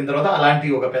విభజన జరిగిన తర్వాత అలాంటి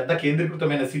ఒక పెద్ద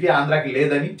కేంద్రీకృతమైన సిటీ ఆంధ్రాకి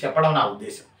లేదని చెప్పడం నా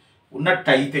ఉద్దేశం.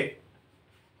 ఉన్నట్టయితే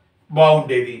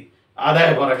బాగుండేది,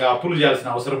 ఆదాయపరంగా అప్పులు చేయాల్సిన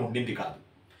అవసరం ఉండింది కాదు.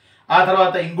 ఆ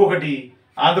తర్వాత ఇంకొకటి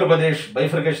ఆంధ్రప్రదేశ్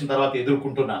బైఫర్కేషన్ తర్వాత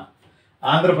ఎదుర్కొంటున్న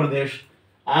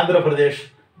ఆంధ్రప్రదేశ్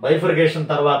బైఫర్కేషన్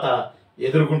తర్వాత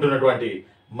ఎదుర్కొంటున్నటువంటి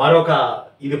మరొక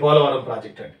ఇది పోలవరం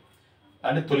ప్రాజెక్ట్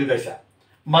అంటే తొలి దశ.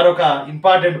 మరొక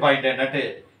ఇంపార్టెంట్ పాయింట్ ఏంటంటే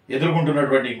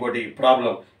ఎదుర్కొంటున్నటువంటి ఇంకోటి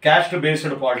ప్రాబ్లం క్యాస్ట్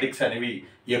బేస్డ్ పాలిటిక్స్ అనేవి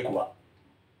ఎక్కువ.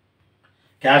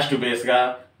 క్యాస్ట్ బేస్గా,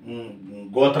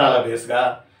 గోత్రాల బేస్గా,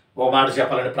 ఒక మాట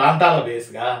చెప్పాలంటే ప్రాంతాల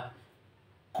బేస్గా,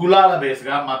 కులాల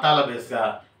బేస్గా, మతాల బేస్గా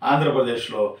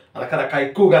ఆంధ్రప్రదేశ్లో రకరకాల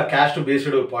ఎక్కువగా క్యాస్ట్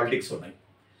బేస్డ్ పాలిటిక్స్ ఉన్నాయి.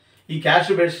 ఈ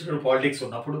క్యాస్ట్ బేస్డ్ పాలిటిక్స్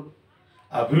ఉన్నప్పుడు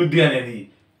అభివృద్ధి అనేది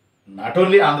నాట్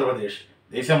ఓన్లీ ఆంధ్రప్రదేశ్,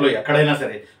 దేశంలో ఎక్కడైనా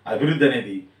సరే అభివృద్ధి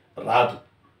అనేది రాదు.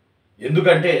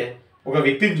 ఎందుకంటే ఒక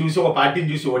వ్యక్తిని చూసి, ఒక పార్టీని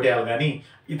చూసి ఓటేయాలి కానీ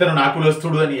ఇతను నా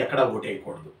కులస్తుడు అని ఎక్కడా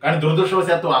ఓటేయకూడదు. కానీ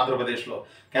దురదృష్టవశాత్తు ఆంధ్రప్రదేశ్లో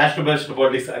క్యాస్ట్ బేస్డ్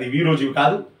పాలిటిక్స్ అది ఈ రోజువి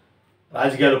కాదు,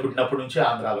 రాజకీయాలు పుట్టినప్పటి నుంచి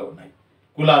ఆంధ్రాలో ఉన్నాయి.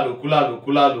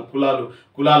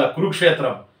 కులాల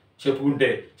కురుక్షేత్రం చెప్పుకుంటే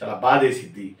చాలా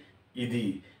బాధేసిద్ది.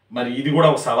 ఇది కూడా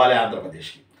ఒక సవాలే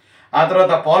ఆంధ్రప్రదేశ్కి. ఆ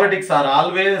తర్వాత politics are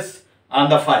always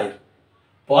on the fire.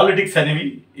 Politics అనేవి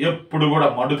ఎప్పుడు కూడా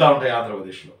మండుతూ ఉంటాయి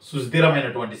ఆంధ్రప్రదేశ్లో.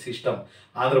 సుస్థిరమైనటువంటి సిస్టమ్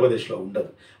ఆంధ్రప్రదేశ్లో ఉండదు.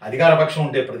 అధికార పక్షం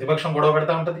ఉంటే ప్రతిపక్షం గొడవ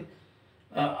పెడతా ఉంటుంది.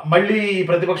 మళ్ళీ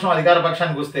ప్రతిపక్షం అధికార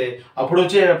పక్షానికి వస్తే అప్పుడు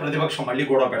వచ్చే ప్రతిపక్షం మళ్ళీ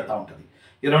గొడవ పెడతా ఉంటుంది.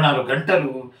 24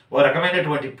 గంటలు ఓ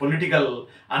రకమైనటువంటి పొలిటికల్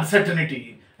అన్సర్టనిటీ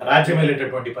రాజ్యం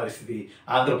వెళ్ళేటటువంటి పరిస్థితి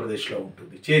ఆంధ్రప్రదేశ్లో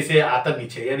ఉంటుంది. చేసే అతన్ని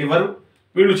చేయనివ్వరు,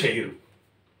 వీళ్ళు చేయరు.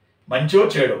 మంచో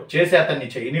చెడో చేసే అతన్ని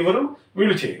చేయనివ్వరు,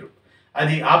 వీళ్ళు చేయరు.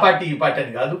 అది ఆ పార్టీ ఈ పార్టీ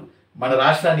అని కాదు, మన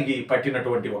రాష్ట్రానికి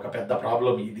పట్టినటువంటి ఒక పెద్ద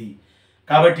ప్రాబ్లం ఇది.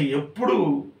 కాబట్టి ఎప్పుడు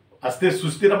అస్తే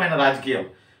సుస్థిరమైన రాజకీయం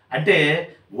అంటే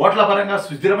ఓట్ల పరంగా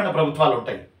సుస్థిరమైన ప్రభుత్వాలు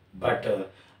ఉంటాయి, బట్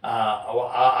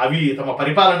అవి తమ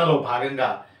పరిపాలనలో భాగంగా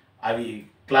అవి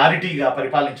క్లారిటీగా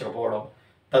పరిపాలించకపోవడం,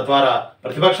 తద్వారా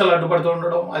ప్రతిపక్షాలు అడ్డుపడుతూ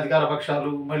ఉండడం, అధికార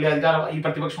పక్షాలు మళ్ళీ ఈ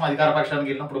ప్రతిపక్షం అధికార పక్షానికి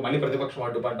వెళ్ళినప్పుడు మళ్ళీ ప్రతిపక్షం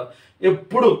అడ్డుపడడం,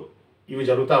 ఎప్పుడు ఇవి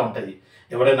జరుగుతూ ఉంటాయి.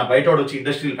 ఎవడైనా బయటోడు వచ్చి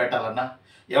ఇండస్ట్రీలు పెట్టాలన్నా,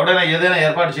 ఎవడైనా ఏదైనా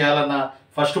ఏర్పాటు చేయాలన్నా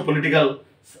ఫస్ట్ పొలిటికల్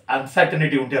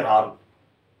అన్సర్టనిటీ ఉంటే రారు,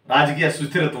 రాజకీయ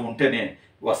సుస్థిరత్వం ఉంటేనే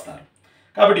వస్తారు.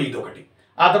 కాబట్టి ఇదొకటి.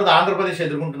 ఆ తర్వాత ఆంధ్రప్రదేశ్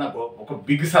ఎదుర్కొంటున్న ఒక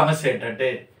బిగ్ సమస్య ఏంటంటే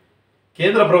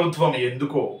కేంద్ర ప్రభుత్వం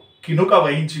ఎందుకో కినుక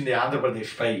వహించింది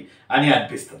ఆంధ్రప్రదేశ్పై అని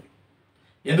అనిపిస్తుంది.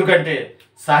 ఎందుకంటే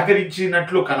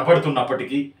సహకరించినట్లు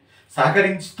కనపడుతున్నప్పటికీ,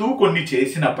 సహకరిస్తూ కొన్ని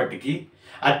చేసినప్పటికీ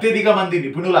అత్యధిక మంది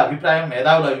నిపుణుల అభిప్రాయం,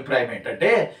 మేధావుల అభిప్రాయం ఏంటంటే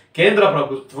కేంద్ర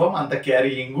ప్రభుత్వం అంత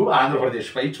క్యారియింగ్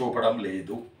ఆంధ్రప్రదేశ్పై చూపడం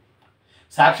లేదు.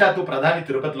 సాక్షాత్తు ప్రధాని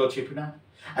తిరుపతిలో చెప్పినా,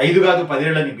 5 కాదు 10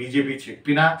 ఏళ్ళని బీజేపీ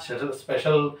చెప్పినా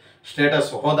స్పెషల్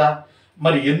స్టేటస్ హోదా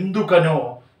మరి ఎందుకనో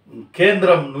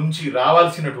కేంద్రం నుంచి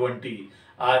రావాల్సినటువంటి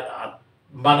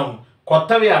మనం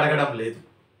కొత్తవి అడగడం లేదు.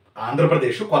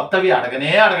 ఆంధ్రప్రదేశ్ కొత్తవి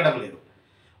అడగడం లేదు.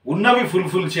 ఉన్నవి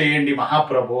ఫుల్ఫిల్ చేయండి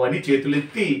మహాప్రభు అని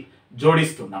చేతులెత్తి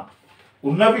జోడిస్తున్నాం.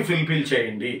 ఉన్నవి ఫుల్ఫిల్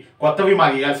చేయండి, కొత్తవి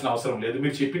మాకు ఇవ్వాల్సిన అవసరం లేదు,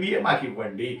 మీరు చెప్పినవే మాకు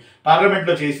ఇవ్వండి,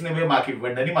 పార్లమెంట్లో చేసినవే మాకు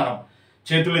ఇవ్వండి అని మనం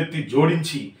చేతులెత్తి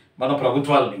జోడించి మన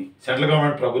ప్రభుత్వాలని, సెంట్రల్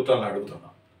గవర్నమెంట్ ప్రభుత్వాలను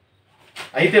అడుగుతున్నాం.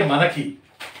 అయితే మనకి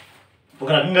ఒక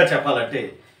రకంగా చెప్పాలంటే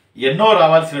ఎన్నో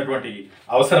రావాల్సినటువంటి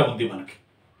అవసరం ఉంది మనకి,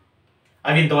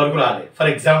 అవి ఇంతవరకు రాలే. For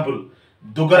example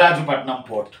Duggarajupatnam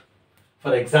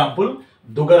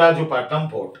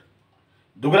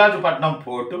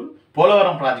port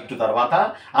Polavaram project తర్వాత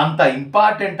అంత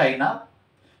ఇంపార్టెంట్ అయిన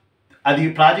అది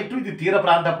ప్రాజెక్టు, ఇది తీర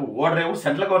ప్రాంతపు ఓడరేవు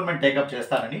సెంట్రల్ గవర్నమెంట్ టేకప్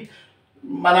చేస్తానని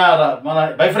మన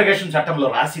బైఫర్కేషన్ చట్టంలో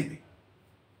రాసింది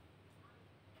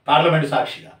పార్లమెంటు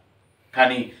సాక్షిగా.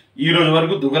 కానీ ఈరోజు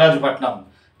వరకు దుగ్గరాజుపట్నం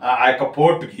ఆ యొక్క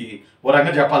పోర్టుకి ఓ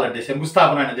రంగం చెప్పాలంటే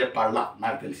శంకుస్థాపన అనేది పడలా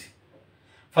నాకు తెలిసి.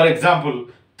 ఫర్ ఎగ్జాంపుల్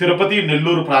తిరుపతి,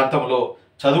 నెల్లూరు ప్రాంతంలో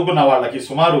చదువుకున్న వాళ్ళకి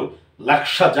సుమారు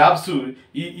 1,00,000 జాబ్స్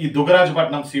ఈ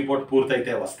దుగ్గరాజుపట్నం సీపోర్ట్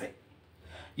పూర్తయితే వస్తాయి.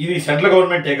 ఇది సెంట్రల్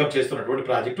గవర్నమెంట్ టేకప్ చేస్తున్నటువంటి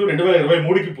ప్రాజెక్టు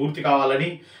 2023కి పూర్తి కావాలని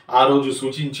ఆ రోజు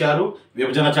సూచించారు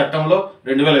విభజన చట్టంలో.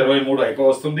 2023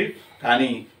 అయిపోవస్తుంది, కానీ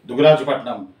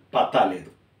దుగ్గరాజుపట్నం పత్తా లేదు.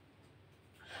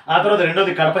 ఆ తర్వాత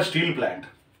రెండోది కడప స్టీల్ ప్లాంట్.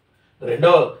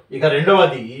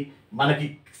 రెండవది మనకి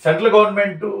సెంట్రల్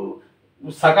గవర్నమెంట్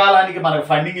సకాలానికి మనకు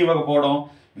ఫండింగ్ ఇవ్వకపోవడం,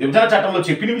 విభజన చట్టంలో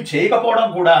చెప్పినవి చేయకపోవడం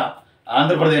కూడా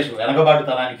ఆంధ్రప్రదేశ్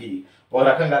వెనకబాటుతనానికి ఓ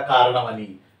రకంగా కారణమని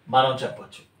మనం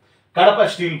చెప్పొచ్చు. కడప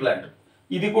స్టీల్ ప్లాంట్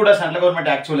ఇది కూడా సెంట్రల్ గవర్నమెంట్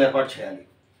యాక్చువల్ ఏర్పాటు చేయాలి,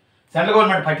 సెంట్రల్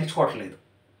గవర్నమెంట్ పట్టించుకోవట్లేదు.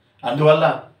 అందువల్ల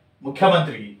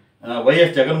ముఖ్యమంత్రి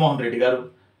వైఎస్ జగన్మోహన్ రెడ్డి గారు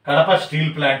కడప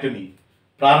స్టీల్ ప్లాంట్ని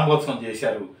ప్రారంభోత్సవం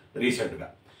చేశారు రీసెంట్గా.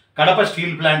 కడప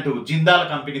స్టీల్ ప్లాంట్ జిందాల్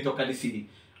కంపెనీతో కలిసి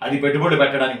అది పెట్టుబడి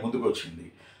పెట్టడానికి ముందుకు వచ్చింది.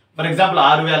 ఫర్ ఎగ్జాంపుల్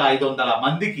 6,500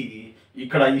 మందికి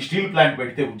ఇక్కడ ఈ స్టీల్ ప్లాంట్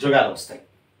పెడితే ఉద్యోగాలు వస్తాయి,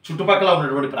 చుట్టుపక్కల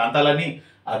ఉన్నటువంటి ప్రాంతాలన్నీ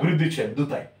అభివృద్ధి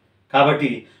చెందుతాయి. కాబట్టి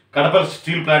కడప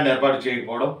స్టీల్ ప్లాంట్ ఏర్పాటు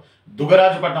చేయకపోవడం,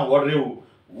 దుగ్గరాజుపట్నం ఓడరేవు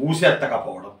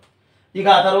ఊసెత్తకపోవడం. ఇక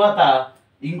ఆ తర్వాత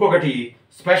ఇంకొకటి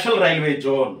స్పెషల్ రైల్వే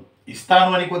జోన్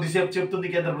ఇస్తాను అని కొద్దిసేపు చెప్తుంది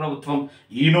కేంద్ర ప్రభుత్వం,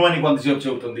 ఈను అని కొంతసేపు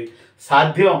చెబుతుంది.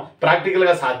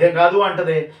 ప్రాక్టికల్గా సాధ్యం కాదు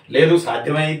అంటదే, లేదు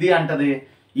సాధ్యమైంది అంటదే.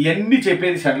 ఇవన్నీ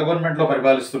చెప్పేది సెంట్రల్ గవర్నమెంట్లో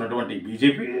పరిపాలిస్తున్నటువంటి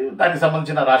బీజేపీ, దానికి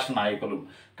సంబంధించిన రాష్ట్ర నాయకులు.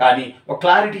 కానీ ఒక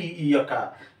క్లారిటీ ఈ యొక్క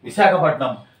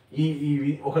విశాఖపట్నం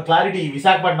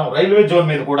విశాఖపట్నం రైల్వే జోన్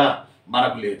మీద కూడా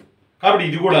మనకు లేదు. కాబట్టి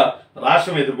ఇది కూడా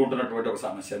రాష్ట్రం ఎదుర్కొంటున్నటువంటి ఒక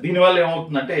సమస్య. దీనివల్ల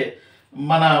ఏమవుతుందంటే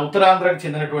మన ఉత్తరాంధ్రకు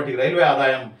చెందినటువంటి రైల్వే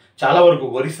ఆదాయం చాలా వరకు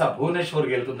ఒరిస్సా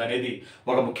భువనేశ్వర్కి వెళ్తుంది అనేది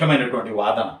ఒక ముఖ్యమైనటువంటి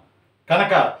వాదన.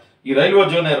 కనుక ఈ రైల్వే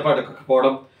జోన్ ఏర్పాటు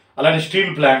కాకపోవడం, అలానే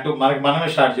స్టీల్ ప్లాంట్ మనమే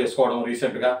స్టార్ట్ చేసుకోవడం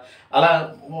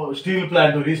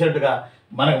రీసెంట్గా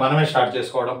మనమే స్టార్ట్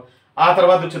చేసుకోవడం, ఆ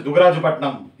తర్వాత వచ్చి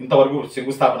దుగ్గరాజుపట్నం ఇంతవరకు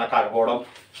శంకుస్థాపన కాకపోవడం,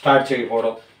 స్టార్ట్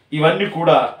చేయకపోవడం, ఇవన్నీ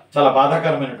కూడా చాలా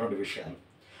బాధాకరమైనటువంటి విషయాలు.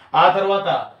 ఆ తర్వాత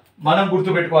మనం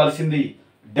గుర్తుపెట్టుకోవాల్సింది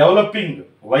developing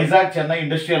Vizag Chennai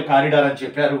industrial corridor అని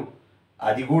చెప్పారు.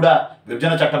 అది కూడా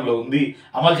విభజన చట్టంలో ఉంది,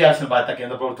 అమలు చేయాల్సిన బాధ్యత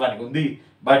కేంద్ర ప్రభుత్వానికి ఉంది,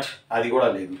 బట్ అది కూడా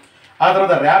లేదు. ఆ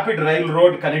తర్వాత rapid rail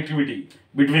road connectivity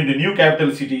between the new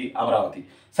capital city Amaravati.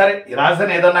 సరే,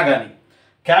 రాజధాని ఏదన్నా కానీ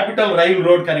క్యాపిటల్ రైల్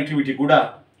రోడ్ కనెక్టివిటీ కూడా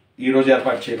ఈరోజు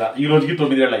ఏర్పాటు చేయాల. ఈ రోజుకి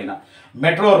 9 ఏళ్ళు అయినా.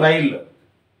 మెట్రో రైల్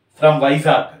ఫ్రమ్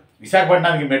వైజాగ్,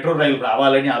 విశాఖపట్నానికి మెట్రో రైలు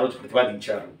రావాలని ఆ రోజు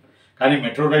ప్రతిపాదించారు. కానీ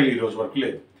మెట్రో రైలు ఈ రోజు వరకు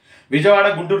లేదు. Vijayawada,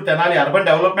 Guntur, Tenali urban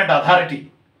development authority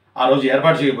ఆ రోజు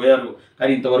ఏర్పాటు చేయబోయారు.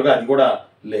 కానీ ఇంతవరకు అది కూడా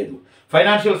లేదు.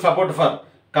 Financial support for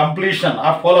completion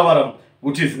of Polavaram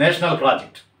which is national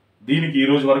project, దీనికి ఈ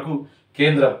రోజు వరకు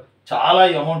కేంద్రం చాలా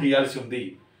అమౌంట్ ఇవ్వాల్సి ఉంది.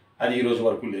 అది ఈ రోజు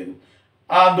వరకు లేదు.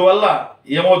 అందువల్ల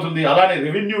ఏమవుతుంది, అలానే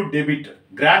revenue debit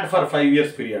grant for 5 years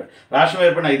period, రాష్ట్రం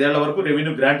ఏర్పడిన 5 ఏళ్ల వరకు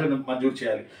రెవెన్యూ గ్రాంట్ మంజూరు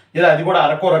చేయాలి. లేదా అది కూడా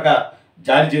అరకొరగా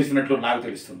జారీ చేసినట్లు నాకు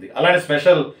తెలుస్తుంది. అలానే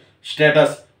స్పెషల్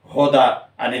స్టేటస్ హోదా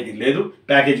అనేది లేదు.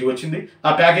 ప్యాకేజీ వచ్చింది, ఆ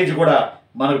ప్యాకేజీ కూడా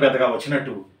మనకు పెద్దగా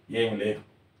వచ్చినట్టు ఏమి లేదు.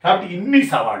 కాబట్టి ఇన్ని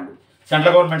సవాళ్ళు,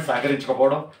 central government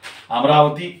సహకరించకపోవడం,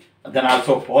 Amaravati, then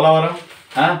also Polavaram,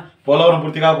 Polavaram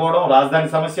పూర్తి కాకపోవడం, రాజధాని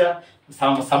సమస్య,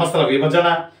 సంస్థల విభజన,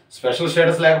 స్పెషల్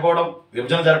స్టేటస్ లేకపోవడం,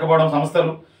 విభజన జరగకపోవడం,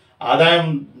 సంస్థలు ఆదాయం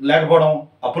లేకపోవడం,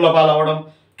 అప్పుల పాలవ్వడం,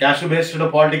 క్యాష్ బేస్డ్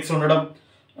పాలిటిక్స్ ఉండడం,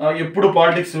 ఎప్పుడు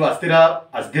పాలిటిక్స్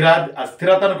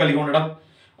అస్థిరతను కలిగి ఉండడం,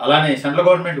 అలానే సెంట్రల్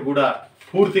గవర్నమెంట్ కూడా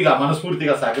పూర్తిగా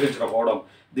మనస్ఫూర్తిగా సహకరించకపోవడం.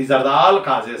 These are the all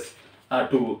causes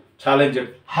to challenge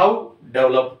how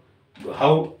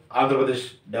Andhra Pradesh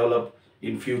develop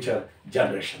in future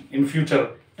generation, in future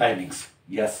timings.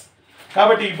 Yes,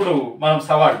 కాబట్టి ఇప్పుడు మనం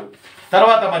సవాళ్ళు.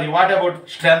 తర్వాత మరి వాట్ అబౌట్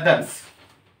స్ట్రెంథన్స్,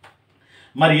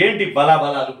 మరి ఏంటి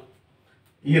బలాబలాలు,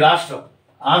 ఈ రాష్ట్రం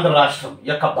ఆంధ్ర రాష్ట్రం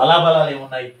యొక్క బలాబలాలు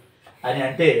ఏమున్నాయి అని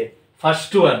అంటే,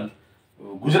 ఫస్ట్ వన్,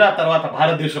 గుజరాత్ తర్వాత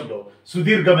భారతదేశంలో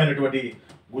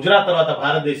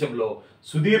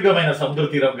సుదీర్ఘమైన సముద్ర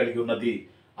తీరం కలిగి ఉన్నది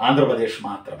ఆంధ్రప్రదేశ్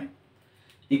మాత్రమే.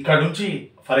 ఇక్కడ నుంచి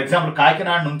ఫర్ ఎగ్జాంపుల్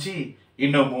కాకినాడ నుంచి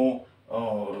ఇన్నోము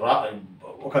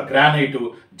ఒక గ్రానైట్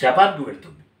జపాన్కు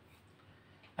వెళ్తుంది.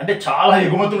 అంటే చాలా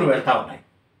ఎగుమతులు వెళ్తూ ఉన్నాయి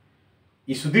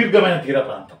ఈ సుదీర్ఘమైన తీర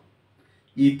ప్రాంతం.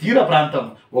 ఈ తీర ప్రాంతం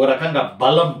ఒక రకంగా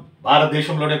బలం,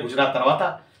 భారతదేశంలోనే గుజరాత్ తర్వాత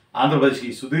ఆంధ్రప్రదేశ్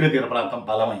ఈ సుదీర్ఘ తీర ప్రాంతం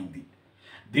బలమైంది.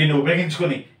 దీన్ని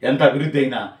ఉపయోగించుకొని ఎంత అభివృద్ధి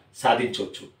అయినా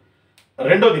సాధించవచ్చు.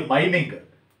 రెండోది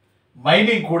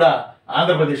మైనింగ్ కూడా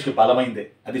ఆంధ్రప్రదేశ్కి బలమైందే.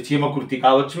 అది చీమకుర్తి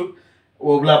కావచ్చు,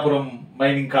 ఓబులాపురం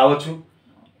మైనింగ్ కావచ్చు,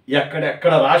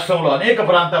 ఎక్కడెక్కడ రాష్ట్రంలో అనేక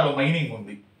ప్రాంతాల్లో మైనింగ్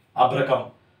ఉంది. అబ్రకం,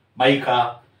 మైకా,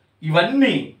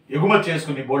 ఇవన్నీ ఎగుమతి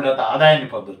చేసుకుని బోల్డంత ఆదాయాన్ని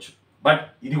పొందొచ్చు. బట్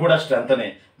ఇది కూడా స్ట్రెంత్ అనే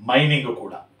మైనింగ్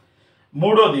కూడా.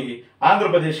 మూడోది,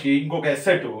 ఆంధ్రప్రదేశ్కి ఇంకొక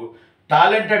ఎసెట్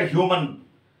టాలెంటెడ్ హ్యూమన్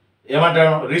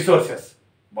ఏమంటారు రిసోర్సెస్,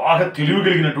 బాగా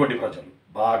తెలివిగలిగిన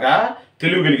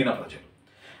ప్రజలు.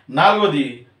 నాలుగోది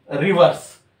రివర్స్.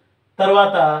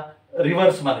 తర్వాత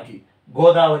రివర్స్ మనకి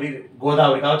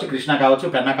గోదావరి కావచ్చు, కృష్ణ కావచ్చు,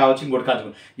 పెన్నా కావచ్చు, ఇంకోటి కావచ్చు.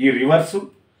 ఈ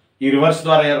రివర్స్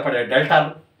ద్వారా ఏర్పడే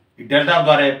డెల్టాలు, ఈ డెల్టాల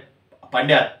ద్వారా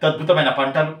పండే అత్యద్భుతమైన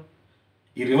పంటలు,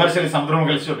 ఈ రివర్స్ వెళ్ళి సముద్రం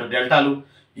కలిసి ఉన్న డెల్టాలు,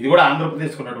 ఇది కూడా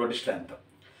ఆంధ్రప్రదేశ్కి ఉన్నటువంటి స్ట్రెంత్.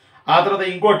 ఆ తర్వాత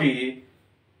ఇంకోటి,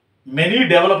 many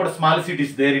developed small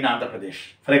cities there in Andhra Pradesh.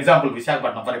 For example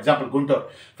Visakhapatnam, for example Guntur,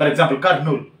 for example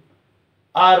Kurnool,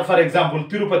 are for example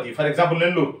Tirupati, for example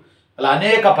Nellore, అలా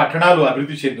అనేక పట్టణాలు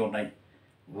అభివృద్ధి చెంది ఉన్నాయి.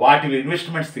 వాటిలో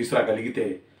ఇన్వెస్ట్మెంట్స్ తీసుకురాగలిగితే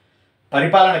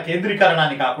పరిపాలన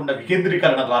కేంద్రీకరణాన్ని కాకుండా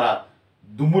వికేంద్రీకరణ ద్వారా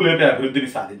దుమ్ము లేపే అభివృద్ధిని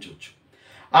సాధించవచ్చు.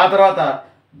 ఆ తర్వాత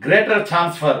గ్రేటర్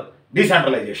ఛాన్స్ ఫర్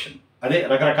డీసెంట్రలైజేషన్, అదే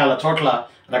రకరకాల చోట్ల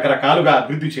రకరకాలుగా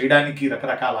అభివృద్ధి చేయడానికి,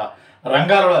 రకరకాల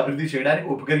రంగాలలో అభివృద్ధి చేయడానికి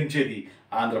ఉపకరించేది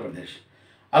ఆంధ్రప్రదేశ్.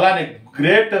 అలానే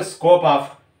గ్రేటర్ స్కోప్ ఆఫ్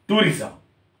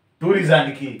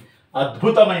టూరిజానికి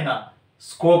అద్భుతమైన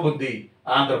స్కోప్ ఉంది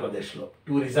ఆంధ్రప్రదేశ్లో.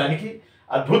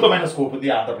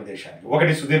 ఆంధ్రప్రదేశానికి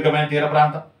ఒకటి సుదీర్ఘమైన తీర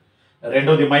ప్రాంతం,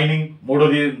 రెండోది మైనింగ్,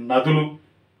 మూడోది నదులు,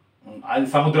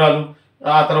 సముద్రాలు,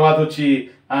 ఆ తర్వాత వచ్చి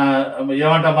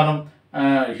ఏమంటాం మనం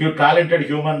talented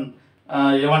human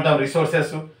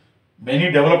resources, many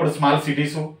developed small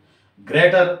cities,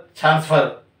 greater chance for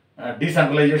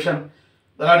decentralisation,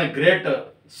 అలానే great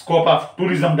scope of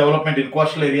tourism development in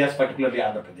coastal areas, particularly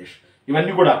Andhra Pradesh.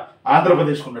 ఇవన్నీ కూడా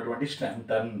ఆంధ్రప్రదేశ్కు ఉన్నటువంటి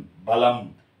స్ట్రెంగ్త్, బలం,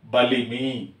 బలిమి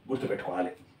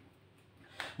గుర్తుపెట్టుకోవాలి.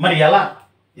 మరి ఎలా?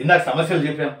 ఇందాక సమస్యలు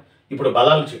చెప్పాం, ఇప్పుడు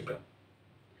బలాలు చెప్పాం.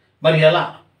 మరి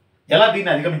ఎలా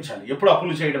దీన్ని అధిగమించాలి? ఎప్పుడు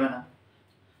అప్పులు చేయడమేనా?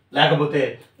 లేకపోతే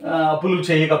అప్పులు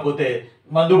చేయకపోతే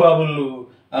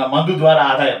మందు ద్వారా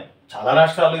ఆదాయం, చాలా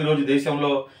రాష్ట్రాల్లో ఈరోజు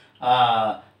దేశంలో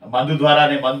మందు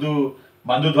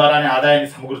ద్వారానే ఆదాయాన్ని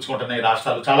సమకూర్చుకుంటున్నాయి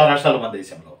రాష్ట్రాలు, చాలా రాష్ట్రాలు మన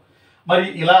దేశంలో. మరి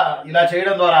ఇలా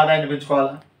చేయడం ద్వారా ఆదాయాన్ని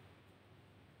పెంచుకోవాలా?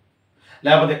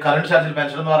 లేకపోతే కరెంట్ ఛార్జీలు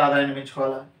పెంచడం ద్వారా ఆదాయాన్ని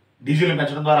పెంచుకోవాలా? డీజిల్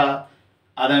పెంచడం ద్వారా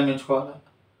ఆదాయం పెంచుకోవాలా?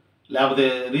 లేకపోతే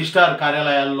రిజిస్ట్రార్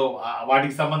కార్యాలయాల్లో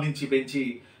వాటికి సంబంధించి పెంచి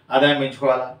ఆదాయం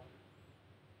పెంచుకోవాలా?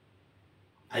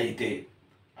 అయితే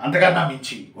అంతకన్నా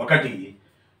మించి ఒకటి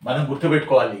మనం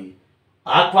గుర్తుపెట్టుకోవాలి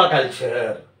ఆక్వాకల్చర్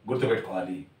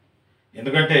గుర్తుపెట్టుకోవాలి.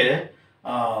 ఎందుకంటే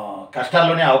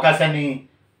కష్టాల్లోనే అవకాశాన్ని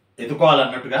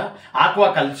ఎదుకోవాలన్నట్టుగా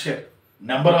ఆక్వాకల్చర్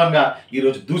నెంబర్ 1గా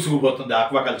ఈరోజు దూసుకుపోతుంది.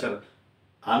 ఆక్వాకల్చర్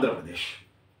ఆంధ్రప్రదేశ్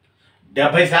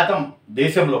 70%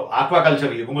 దేశంలో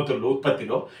ఆక్వాకల్చర్ ఎగుమతుల్లో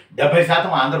ఉత్పత్తిలో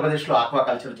 70% ఆంధ్రప్రదేశ్లో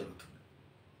ఆక్వాకల్చర్ జరుగుతుంది.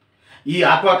 ఈ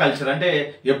ఆక్వాకల్చర్ అంటే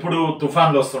ఎప్పుడు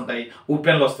తుఫాన్లు వస్తుంటాయి,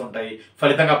 ఉప్పెన్లు వస్తుంటాయి,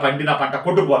 ఫలితంగా పండిన పంట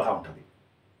కొట్టుకుపోతూ ఉంటుంది.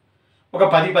 ఒక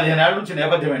 10-15 ఏళ్ళ నుంచి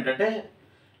నేపథ్యం ఏంటంటే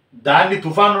దాన్ని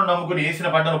తుఫాన్లు నమ్ముకుని వేసిన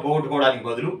పంటను పోగొట్టుకోవడానికి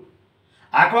బదులు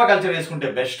ఆక్వాకల్చర్ వేసుకుంటే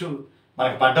బెస్ట్,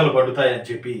 మనకి పంటలు పండుతాయని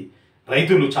చెప్పి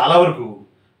రైతులు చాలా వరకు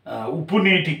ఉప్పు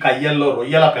నీటి కయ్యల్లో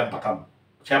రొయ్యల పెంపకం,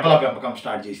 చేపల పెంపకం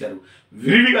స్టార్ట్ చేశారు.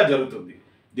 విరివిగా జరుగుతుంది.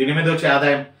 దీని మీద వచ్చే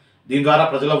ఆదాయం, దీని ద్వారా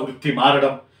ప్రజల వృత్తి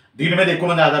మారడం, దీని మీద ఎక్కువ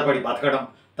మంది ఆధారపడి బతకడం,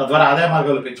 తద్వారా ఆదాయ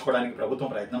మార్గాలు పెంచుకోవడానికి ప్రభుత్వం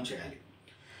ప్రయత్నం చేయాలి.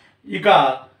 ఇక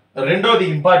రెండోది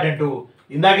ఇంపార్టెంట్,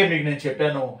 ఇందాకే మీకు నేను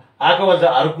చెప్పాను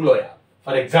ఆకవల్చర్ అరకులోయ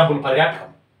ఫర్ ఎగ్జాంపుల్ పర్యాటకం.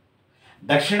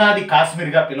 దక్షిణాది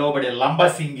కాశ్మీర్గా పిలువబడే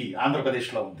లంబసింగి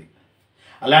ఆంధ్రప్రదేశ్లో ఉంది.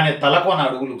 అలానే తలకోన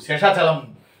అడవులు, శేషాచలం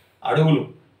అడవులు,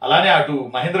 అలానే అటు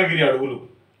మహేంద్రగిరి అడవులు,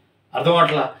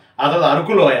 అర్థమట్లా ఆ తర్వాత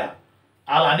అరకులోయ,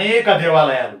 అలా అనేక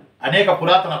దేవాలయాలు, అనేక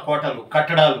పురాతన కోటలు,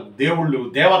 కట్టడాలు, దేవుళ్ళు,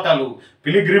 దేవతలు,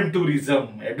 pilgrim tourism,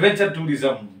 adventure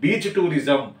tourism, beach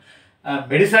tourism,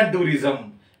 medicine tourism,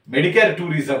 Medicare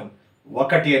tourism,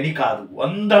 ఒకటి అని కాదు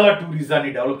వందల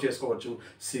టూరిజాన్ని డెవలప్ చేసుకోవచ్చు.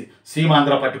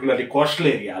 సీమాంధ్ర పర్టికులర్లీ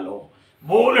కోస్టల్ ఏరియాలో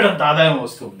బోలెడంత ఆదాయం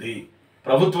వస్తుంది.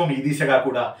 ప్రభుత్వం ఈ దిశగా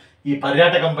కూడా ఈ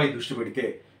పర్యాటకంపై దృష్టి పెడితే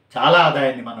చాలా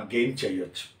ఆదాయాన్ని మనం గెయిన్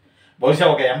చేయొచ్చు. బహుశా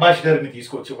ఒక అంబాసిడర్ని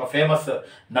తీసుకొచ్చి ఒక ఫేమస్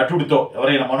నటుడితో,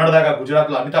 ఎవరైనా మొన్నటిదాకా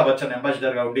గుజరాత్లో అమితాబ్ బచ్చన్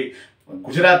అంబాసిడర్గా ఉండి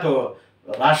గుజరాత్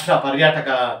రాష్ట్ర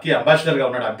పర్యాటకకి అంబాసిడర్గా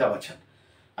ఉన్నాడు అమితాబ్ బచ్చన్.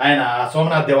 ఆయన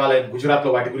సోమనాథ్ దేవాలయం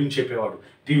గుజరాత్లో వాటి గురించి చెప్పేవాడు,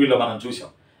 టీవీలో మనం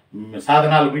చూసాం, మీడియా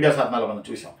సాధనాలు మనం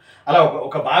చూసాం. అలా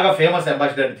ఒక బాగా ఫేమస్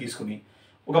అంబాసిడర్ని తీసుకుని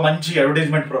ఒక మంచి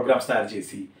అడ్వర్టైజ్మెంట్ ప్రోగ్రామ్స్ తయారు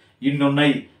చేసి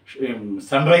ఇన్నున్నాయి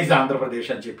సన్ రైజ్ ఆంధ్రప్రదేశ్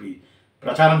అని చెప్పి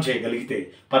ప్రచారం చేయగలిగితే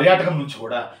పర్యాటకం నుంచి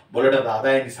కూడా బొలెడంత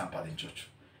ఆదాయాన్ని సంపాదించవచ్చు.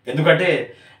 ఎందుకంటే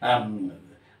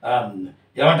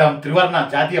ఏమంటాం, త్రివర్ణ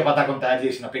జాతీయ పతాకం తయారు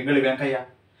చేసిన పింగళి వెంకయ్య,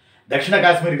 దక్షిణ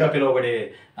కాశ్మీర్గా పిలువబడే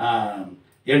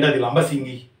ఏంటది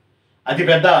లంబసింగి,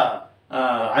 అతిపెద్ద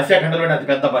ఆసియా ఖండంలోని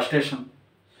అతిపెద్ద బస్ స్టేషన్,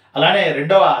 అలానే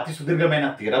రెండవ అతి సుదీర్ఘమైన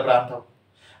తీర ప్రాంతం,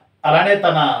 అలానే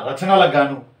తన రచనలకు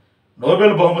గాను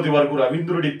నోబెల్ బహుమతి వరకు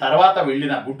రవీంద్రుడి తర్వాత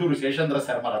వెళ్ళిన గుంటూరు శేషేంద్ర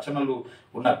శర్మ రచనలు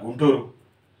ఉన్న గుంటూరు,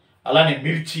 అలానే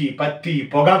మిర్చి, పత్తి,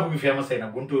 పొగాకుకి ఫేమస్ అయిన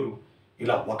గుంటూరు.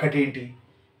 ఇలా ఒకటేంటి,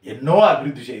 ఎన్నో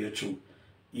అభివృద్ధి చేయొచ్చు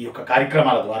ఈ యొక్క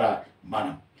కార్యక్రమాల ద్వారా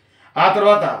మనం. ఆ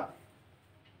తర్వాత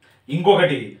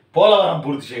ఇంకొకటి పోలవరం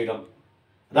పూర్తి చేయడం,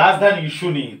 రాజధాని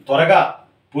ఇష్యూని త్వరగా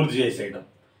పూర్తి చేసేయడం.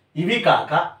 ఇవి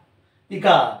కాక ఇక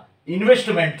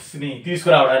ఇన్వెస్ట్మెంట్స్ని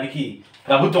తీసుకురావడానికి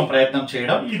ప్రభుత్వం ప్రయత్నం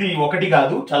చేయడం. ఇది ఒకటి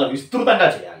కాదు, చాలా విస్తృతంగా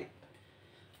చేయాలి.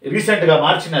 రీసెంట్గా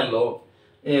మార్చి నెలలో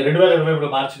 2023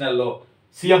 మార్చి నెలలో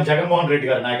సీఎం జగన్మోహన్ రెడ్డి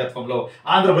గారి నాయకత్వంలో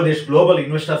ఆంధ్రప్రదేశ్ గ్లోబల్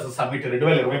ఇన్వెస్టర్స్ సమ్మిట్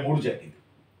 2023 జరిగింది.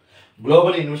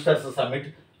 గ్లోబల్ ఇన్వెస్టర్స్ సమ్మిట్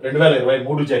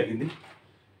 2023 జరిగింది.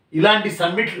 ఇలాంటి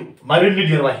సమ్మిట్లు మరిన్ని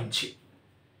నిర్వహించి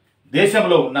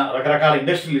దేశంలో ఉన్న రకరకాల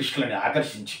ఇండస్ట్రియలిస్టులని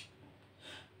ఆకర్షించి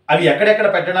అవి ఎక్కడెక్కడ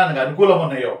పెట్టడానికి అనుకూలం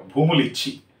ఉన్నాయో భూములు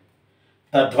ఇచ్చి,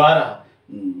 తద్వారా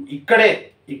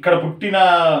ఇక్కడ పుట్టిన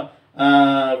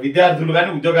విద్యార్థులు కానీ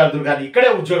ఉద్యోగార్థులు కానీ ఇక్కడే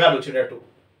ఉద్యోగాలు వచ్చేటట్టు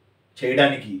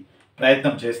చేయడానికి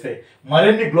ప్రయత్నం చేస్తే,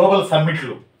 మరిన్ని గ్లోబల్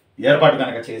సమ్మిట్లు ఏర్పాటు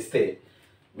కనుక చేస్తే,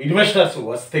 ఇన్వెస్టర్స్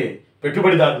వస్తే,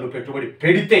 పెట్టుబడిదారులు పెట్టుబడి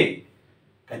పెడితే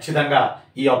ఖచ్చితంగా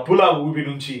ఈ అప్పుల ఊబి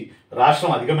నుంచి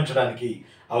రాష్ట్రం అధిగమించడానికి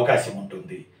అవకాశం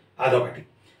ఉంటుంది. అదొకటి.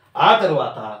 ఆ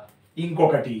తర్వాత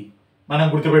ఇంకొకటి మనం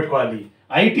గుర్తుపెట్టుకోవాలి,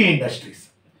 ఐటీ ఇండస్ట్రీస్.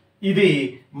 ఇది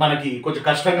మనకి కొంచెం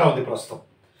కష్టంగా ఉంది ప్రస్తుతం.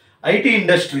 ఐటీ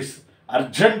ఇండస్ట్రీస్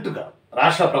అర్జెంటుగా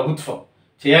రాష్ట్ర ప్రభుత్వం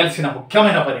చేయాల్సిన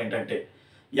ముఖ్యమైన పని ఏంటంటే,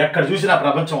 ఎక్కడ చూసినా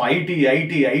ప్రపంచం ఐటీ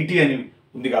ఐటీ ఐటీ అని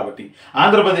ఉంది కాబట్టి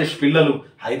ఆంధ్రప్రదేశ్ పిల్లలు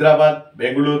Hyderabad,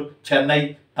 Bengaluru, Chennai,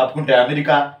 తప్పుకుంటే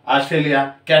America, Australia,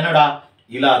 Canada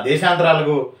ఇలా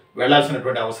దేశాంతరాలకు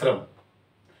వెళ్లాల్సినటువంటి అవసరం,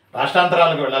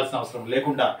 రాష్ట్రాంతరాలకు వెళ్లాల్సిన అవసరం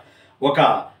లేకుండా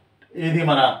ఇది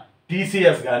మన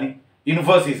టీసీఎస్ కానీ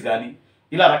ఇన్ఫోసిస్ కానీ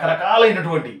ఇలా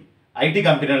రకరకాలైనటువంటి ఐటీ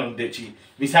కంపెనీలను తెచ్చి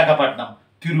విశాఖపట్నం,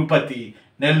 తిరుపతి,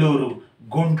 నెల్లూరు,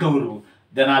 గుంటూరు,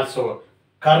 దెన్ ఆల్సో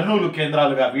కర్నూలు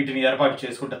కేంద్రాలుగా వీటిని ఏర్పాటు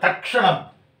చేసుకుంటే, తక్షణం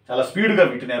చాలా స్పీడ్గా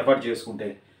వీటిని ఏర్పాటు చేసుకుంటే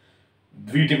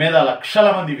వీటి మీద లక్షల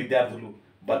మంది విద్యార్థులు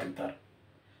బతుకుతారు.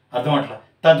 అర్థమట్లా.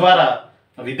 తద్వారా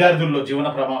విద్యార్థుల్లో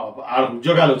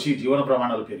ఉద్యోగాలు వచ్చి జీవన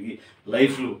ప్రమాణాలు పెరిగి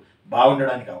లైఫ్లు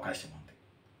బాగుండడానికి అవకాశం ఉంది.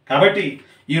 కాబట్టి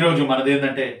ఈరోజు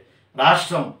మనదేంటంటే,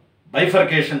 రాష్ట్రం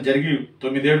బైఫర్కేషన్ జరిగి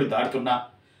 9 ఏళ్ళు దాటుతున్నా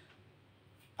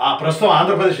ప్రస్తుతం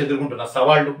ఆంధ్రప్రదేశ్ ఎదుర్కొంటున్న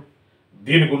సవాళ్ళు,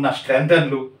 దీనికి ఉన్న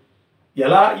స్ట్రెంగ్త్లు,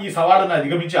 ఎలా ఈ సవాళ్ళను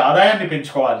అధిగమించి ఆదాయాన్ని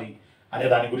పెంచుకోవాలి అనే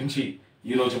దాని గురించి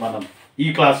ఈరోజు మనం ఈ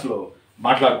క్లాస్లో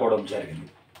మాట్లాడుకోవడం జరిగింది.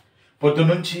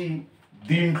 పొద్దున్నుంచి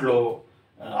దీంట్లో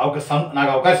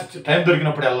నాకు అవకాశం టైం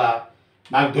దొరికినప్పుడల్లా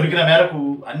నాకు దొరికిన మేరకు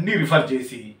అన్నీ రిఫర్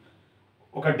చేసి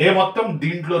ఒక డే మొత్తం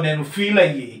దీంట్లో నేను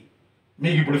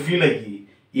మీకు ఇప్పుడు ఫీల్ అయ్యి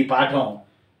ఈ పాఠం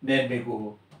నేను మీకు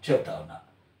చెప్తా ఉన్నా.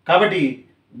 కాబట్టి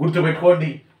గుర్తుపెట్టుకోండి,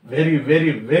 వెరీ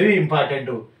వెరీ వెరీ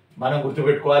ఇంపార్టెంట్. మనం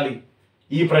గుర్తుపెట్టుకోవాలి.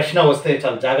 ఈ ప్రశ్న వస్తే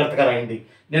చాలా జాగ్రత్తగా రాయండి.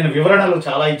 నేను వివరణలు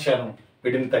చాలా ఇచ్చాను,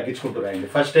 వీటిని తగ్గించుకుంటూ రాయండి.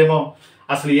 ఫస్ట్ ఏమో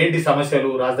అసలు ఏంటి సమస్యలు,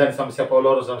 రాజధాని సమస్య,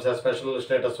 పోలవరం సమస్య, స్పెషల్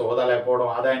స్టేటస్, హోదా లేకపోవడం,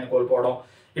 ఆదాయాన్ని కోల్పోవడం,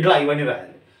 ఇట్లా ఇవన్నీ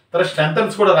రాయాలి. తర్వాత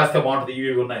స్ట్రెంథన్స్ కూడా రాస్తే బాగుంటుంది.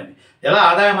 ఇవి ఉన్నాయండి. ఎలా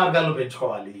ఆదాయ మార్గాలను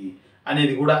పెంచుకోవాలి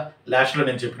అనేది కూడా లాస్ట్లో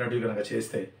నేను చెప్పినట్టు కనుక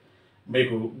చేస్తే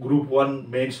మీకు Group-1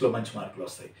 మెయిన్స్లో మంచి మార్కులు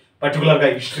వస్తాయి. పర్టికులర్గా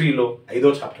హిస్టరీలో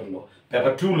 5వ చాప్టర్లో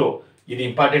పేపర్ 2లో ఇది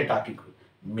ఇంపార్టెంట్ టాపిక్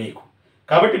మీకు.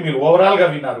 కాబట్టి మీరు ఓవరాల్గా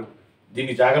విన్నారు,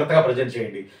 దీన్ని జాగ్రత్తగా ప్రజెంట్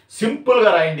చేయండి,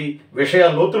 సింపుల్గా రాయండి. విషయ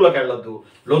లోతుల్లోకి వెళ్ళొద్దు.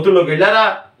 లోతుల్లోకి వెళ్ళారా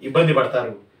ఇబ్బంది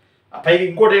పడతారు. పైగా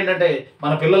ఇంకోటి ఏంటంటే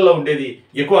మన పిల్లల్లో ఉండేది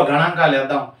ఎక్కువ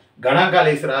గణాంకాలు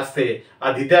వేసి రాస్తే ఆ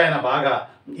దిద్ద ఆయన బాగా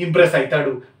ఇంప్రెస్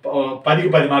అవుతాడు, 10కి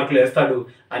 10 మార్కులు వేస్తాడు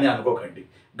అని అనుకోకండి.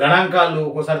 గణాంకాలు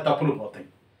ఒక్కోసారి తప్పులు పోతాయి,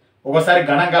 ఒక్కోసారి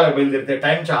గణాంకాలకు బయలుదేరితే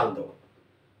టైం చాలదు.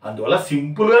 అందువల్ల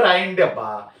సింపుల్గా రాయండి అబ్బా.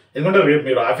 ఎందుకంటే రేపు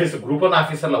మీరు Group-1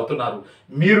 ఆఫీసర్లు అవుతున్నారు.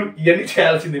 మీరు ఇవన్నీ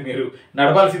చేయాల్సింది, మీరు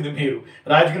నడపాల్సింది మీరు.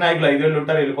 రాజకీయ నాయకులు 5 ఏళ్ళు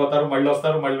ఉంటారు, వెళ్ళిపోతారు, మళ్ళీ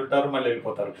వస్తారు, మళ్ళీ ఉంటారు, మళ్ళీ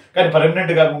వెళ్ళిపోతారు. కానీ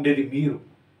పర్మనెంట్గా ఉండేది మీరు,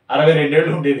 62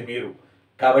 ఏళ్ళు ఉండేది మీరు.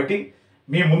 కాబట్టి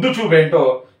మీ ముందు చూపేంటో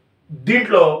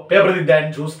దీంట్లో పేపర్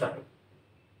దిద్దాయని చూస్తాడు.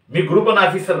 మీ Group-1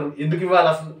 ఆఫీసర్ ఎందుకు ఇవ్వాలి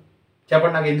అసలు?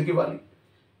 చెప్పండి నాకు, ఎందుకు ఇవ్వాలి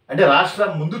అంటే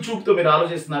రాష్ట్రం ముందు చూపుతో మీరు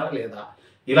ఆలోచిస్తున్నారా లేదా?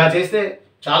 ఇలా చేస్తే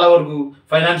చాలా వరకు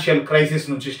ఫైనాన్షియల్ క్రైసిస్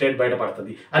నుంచి స్టేట్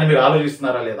బయటపడుతుంది అని మీరు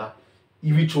ఆలోచిస్తున్నారా లేదా?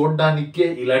 ఇవి చూడడానికే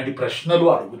ఇలాంటి ప్రశ్నలు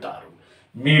అడుగుతారు.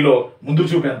 మీలో ముందు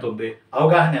చూపు ఎంత ఉంది,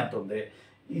 అవగాహన ఎంత ఉంది,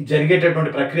 ఈ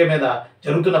జరిగేటటువంటి ప్రక్రియ మీద,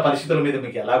 జరుగుతున్న పరిస్థితుల మీద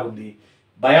మీకు ఎలాగుంది,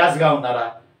 బయాస్గా ఉన్నారా,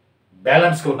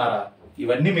 బ్యాలెన్స్గా ఉన్నారా,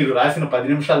 ఇవన్నీ మీరు రాసిన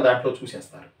 10 నిమిషాలు దాంట్లో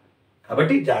చూసేస్తారు.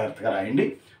 కాబట్టి జాగ్రత్తగా రాయండి.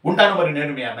 ఉంటాను మరి.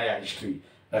 నేను మీ అన్నయ్య హిస్టరీ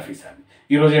రఫీసాని.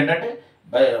 ఈరోజు ఏంటంటే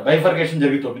బైఫర్కేషన్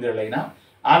జరిగి 9 ఏళ్ళైనా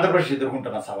ఆంధ్రప్రదేశ్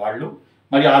ఎదుర్కొంటున్న సవాళ్ళు,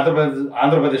 మరియు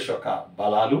ఆంధ్రప్రదేశ్ యొక్క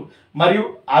బలాలు, మరియు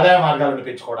ఆదాయ మార్గాలను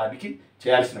పెంచుకోవడానికి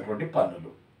చేయాల్సినటువంటి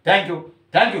పనులు. Thank you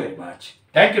very much.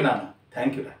 Thank you నాన్న.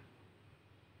 థ్యాంక్ యూ రా.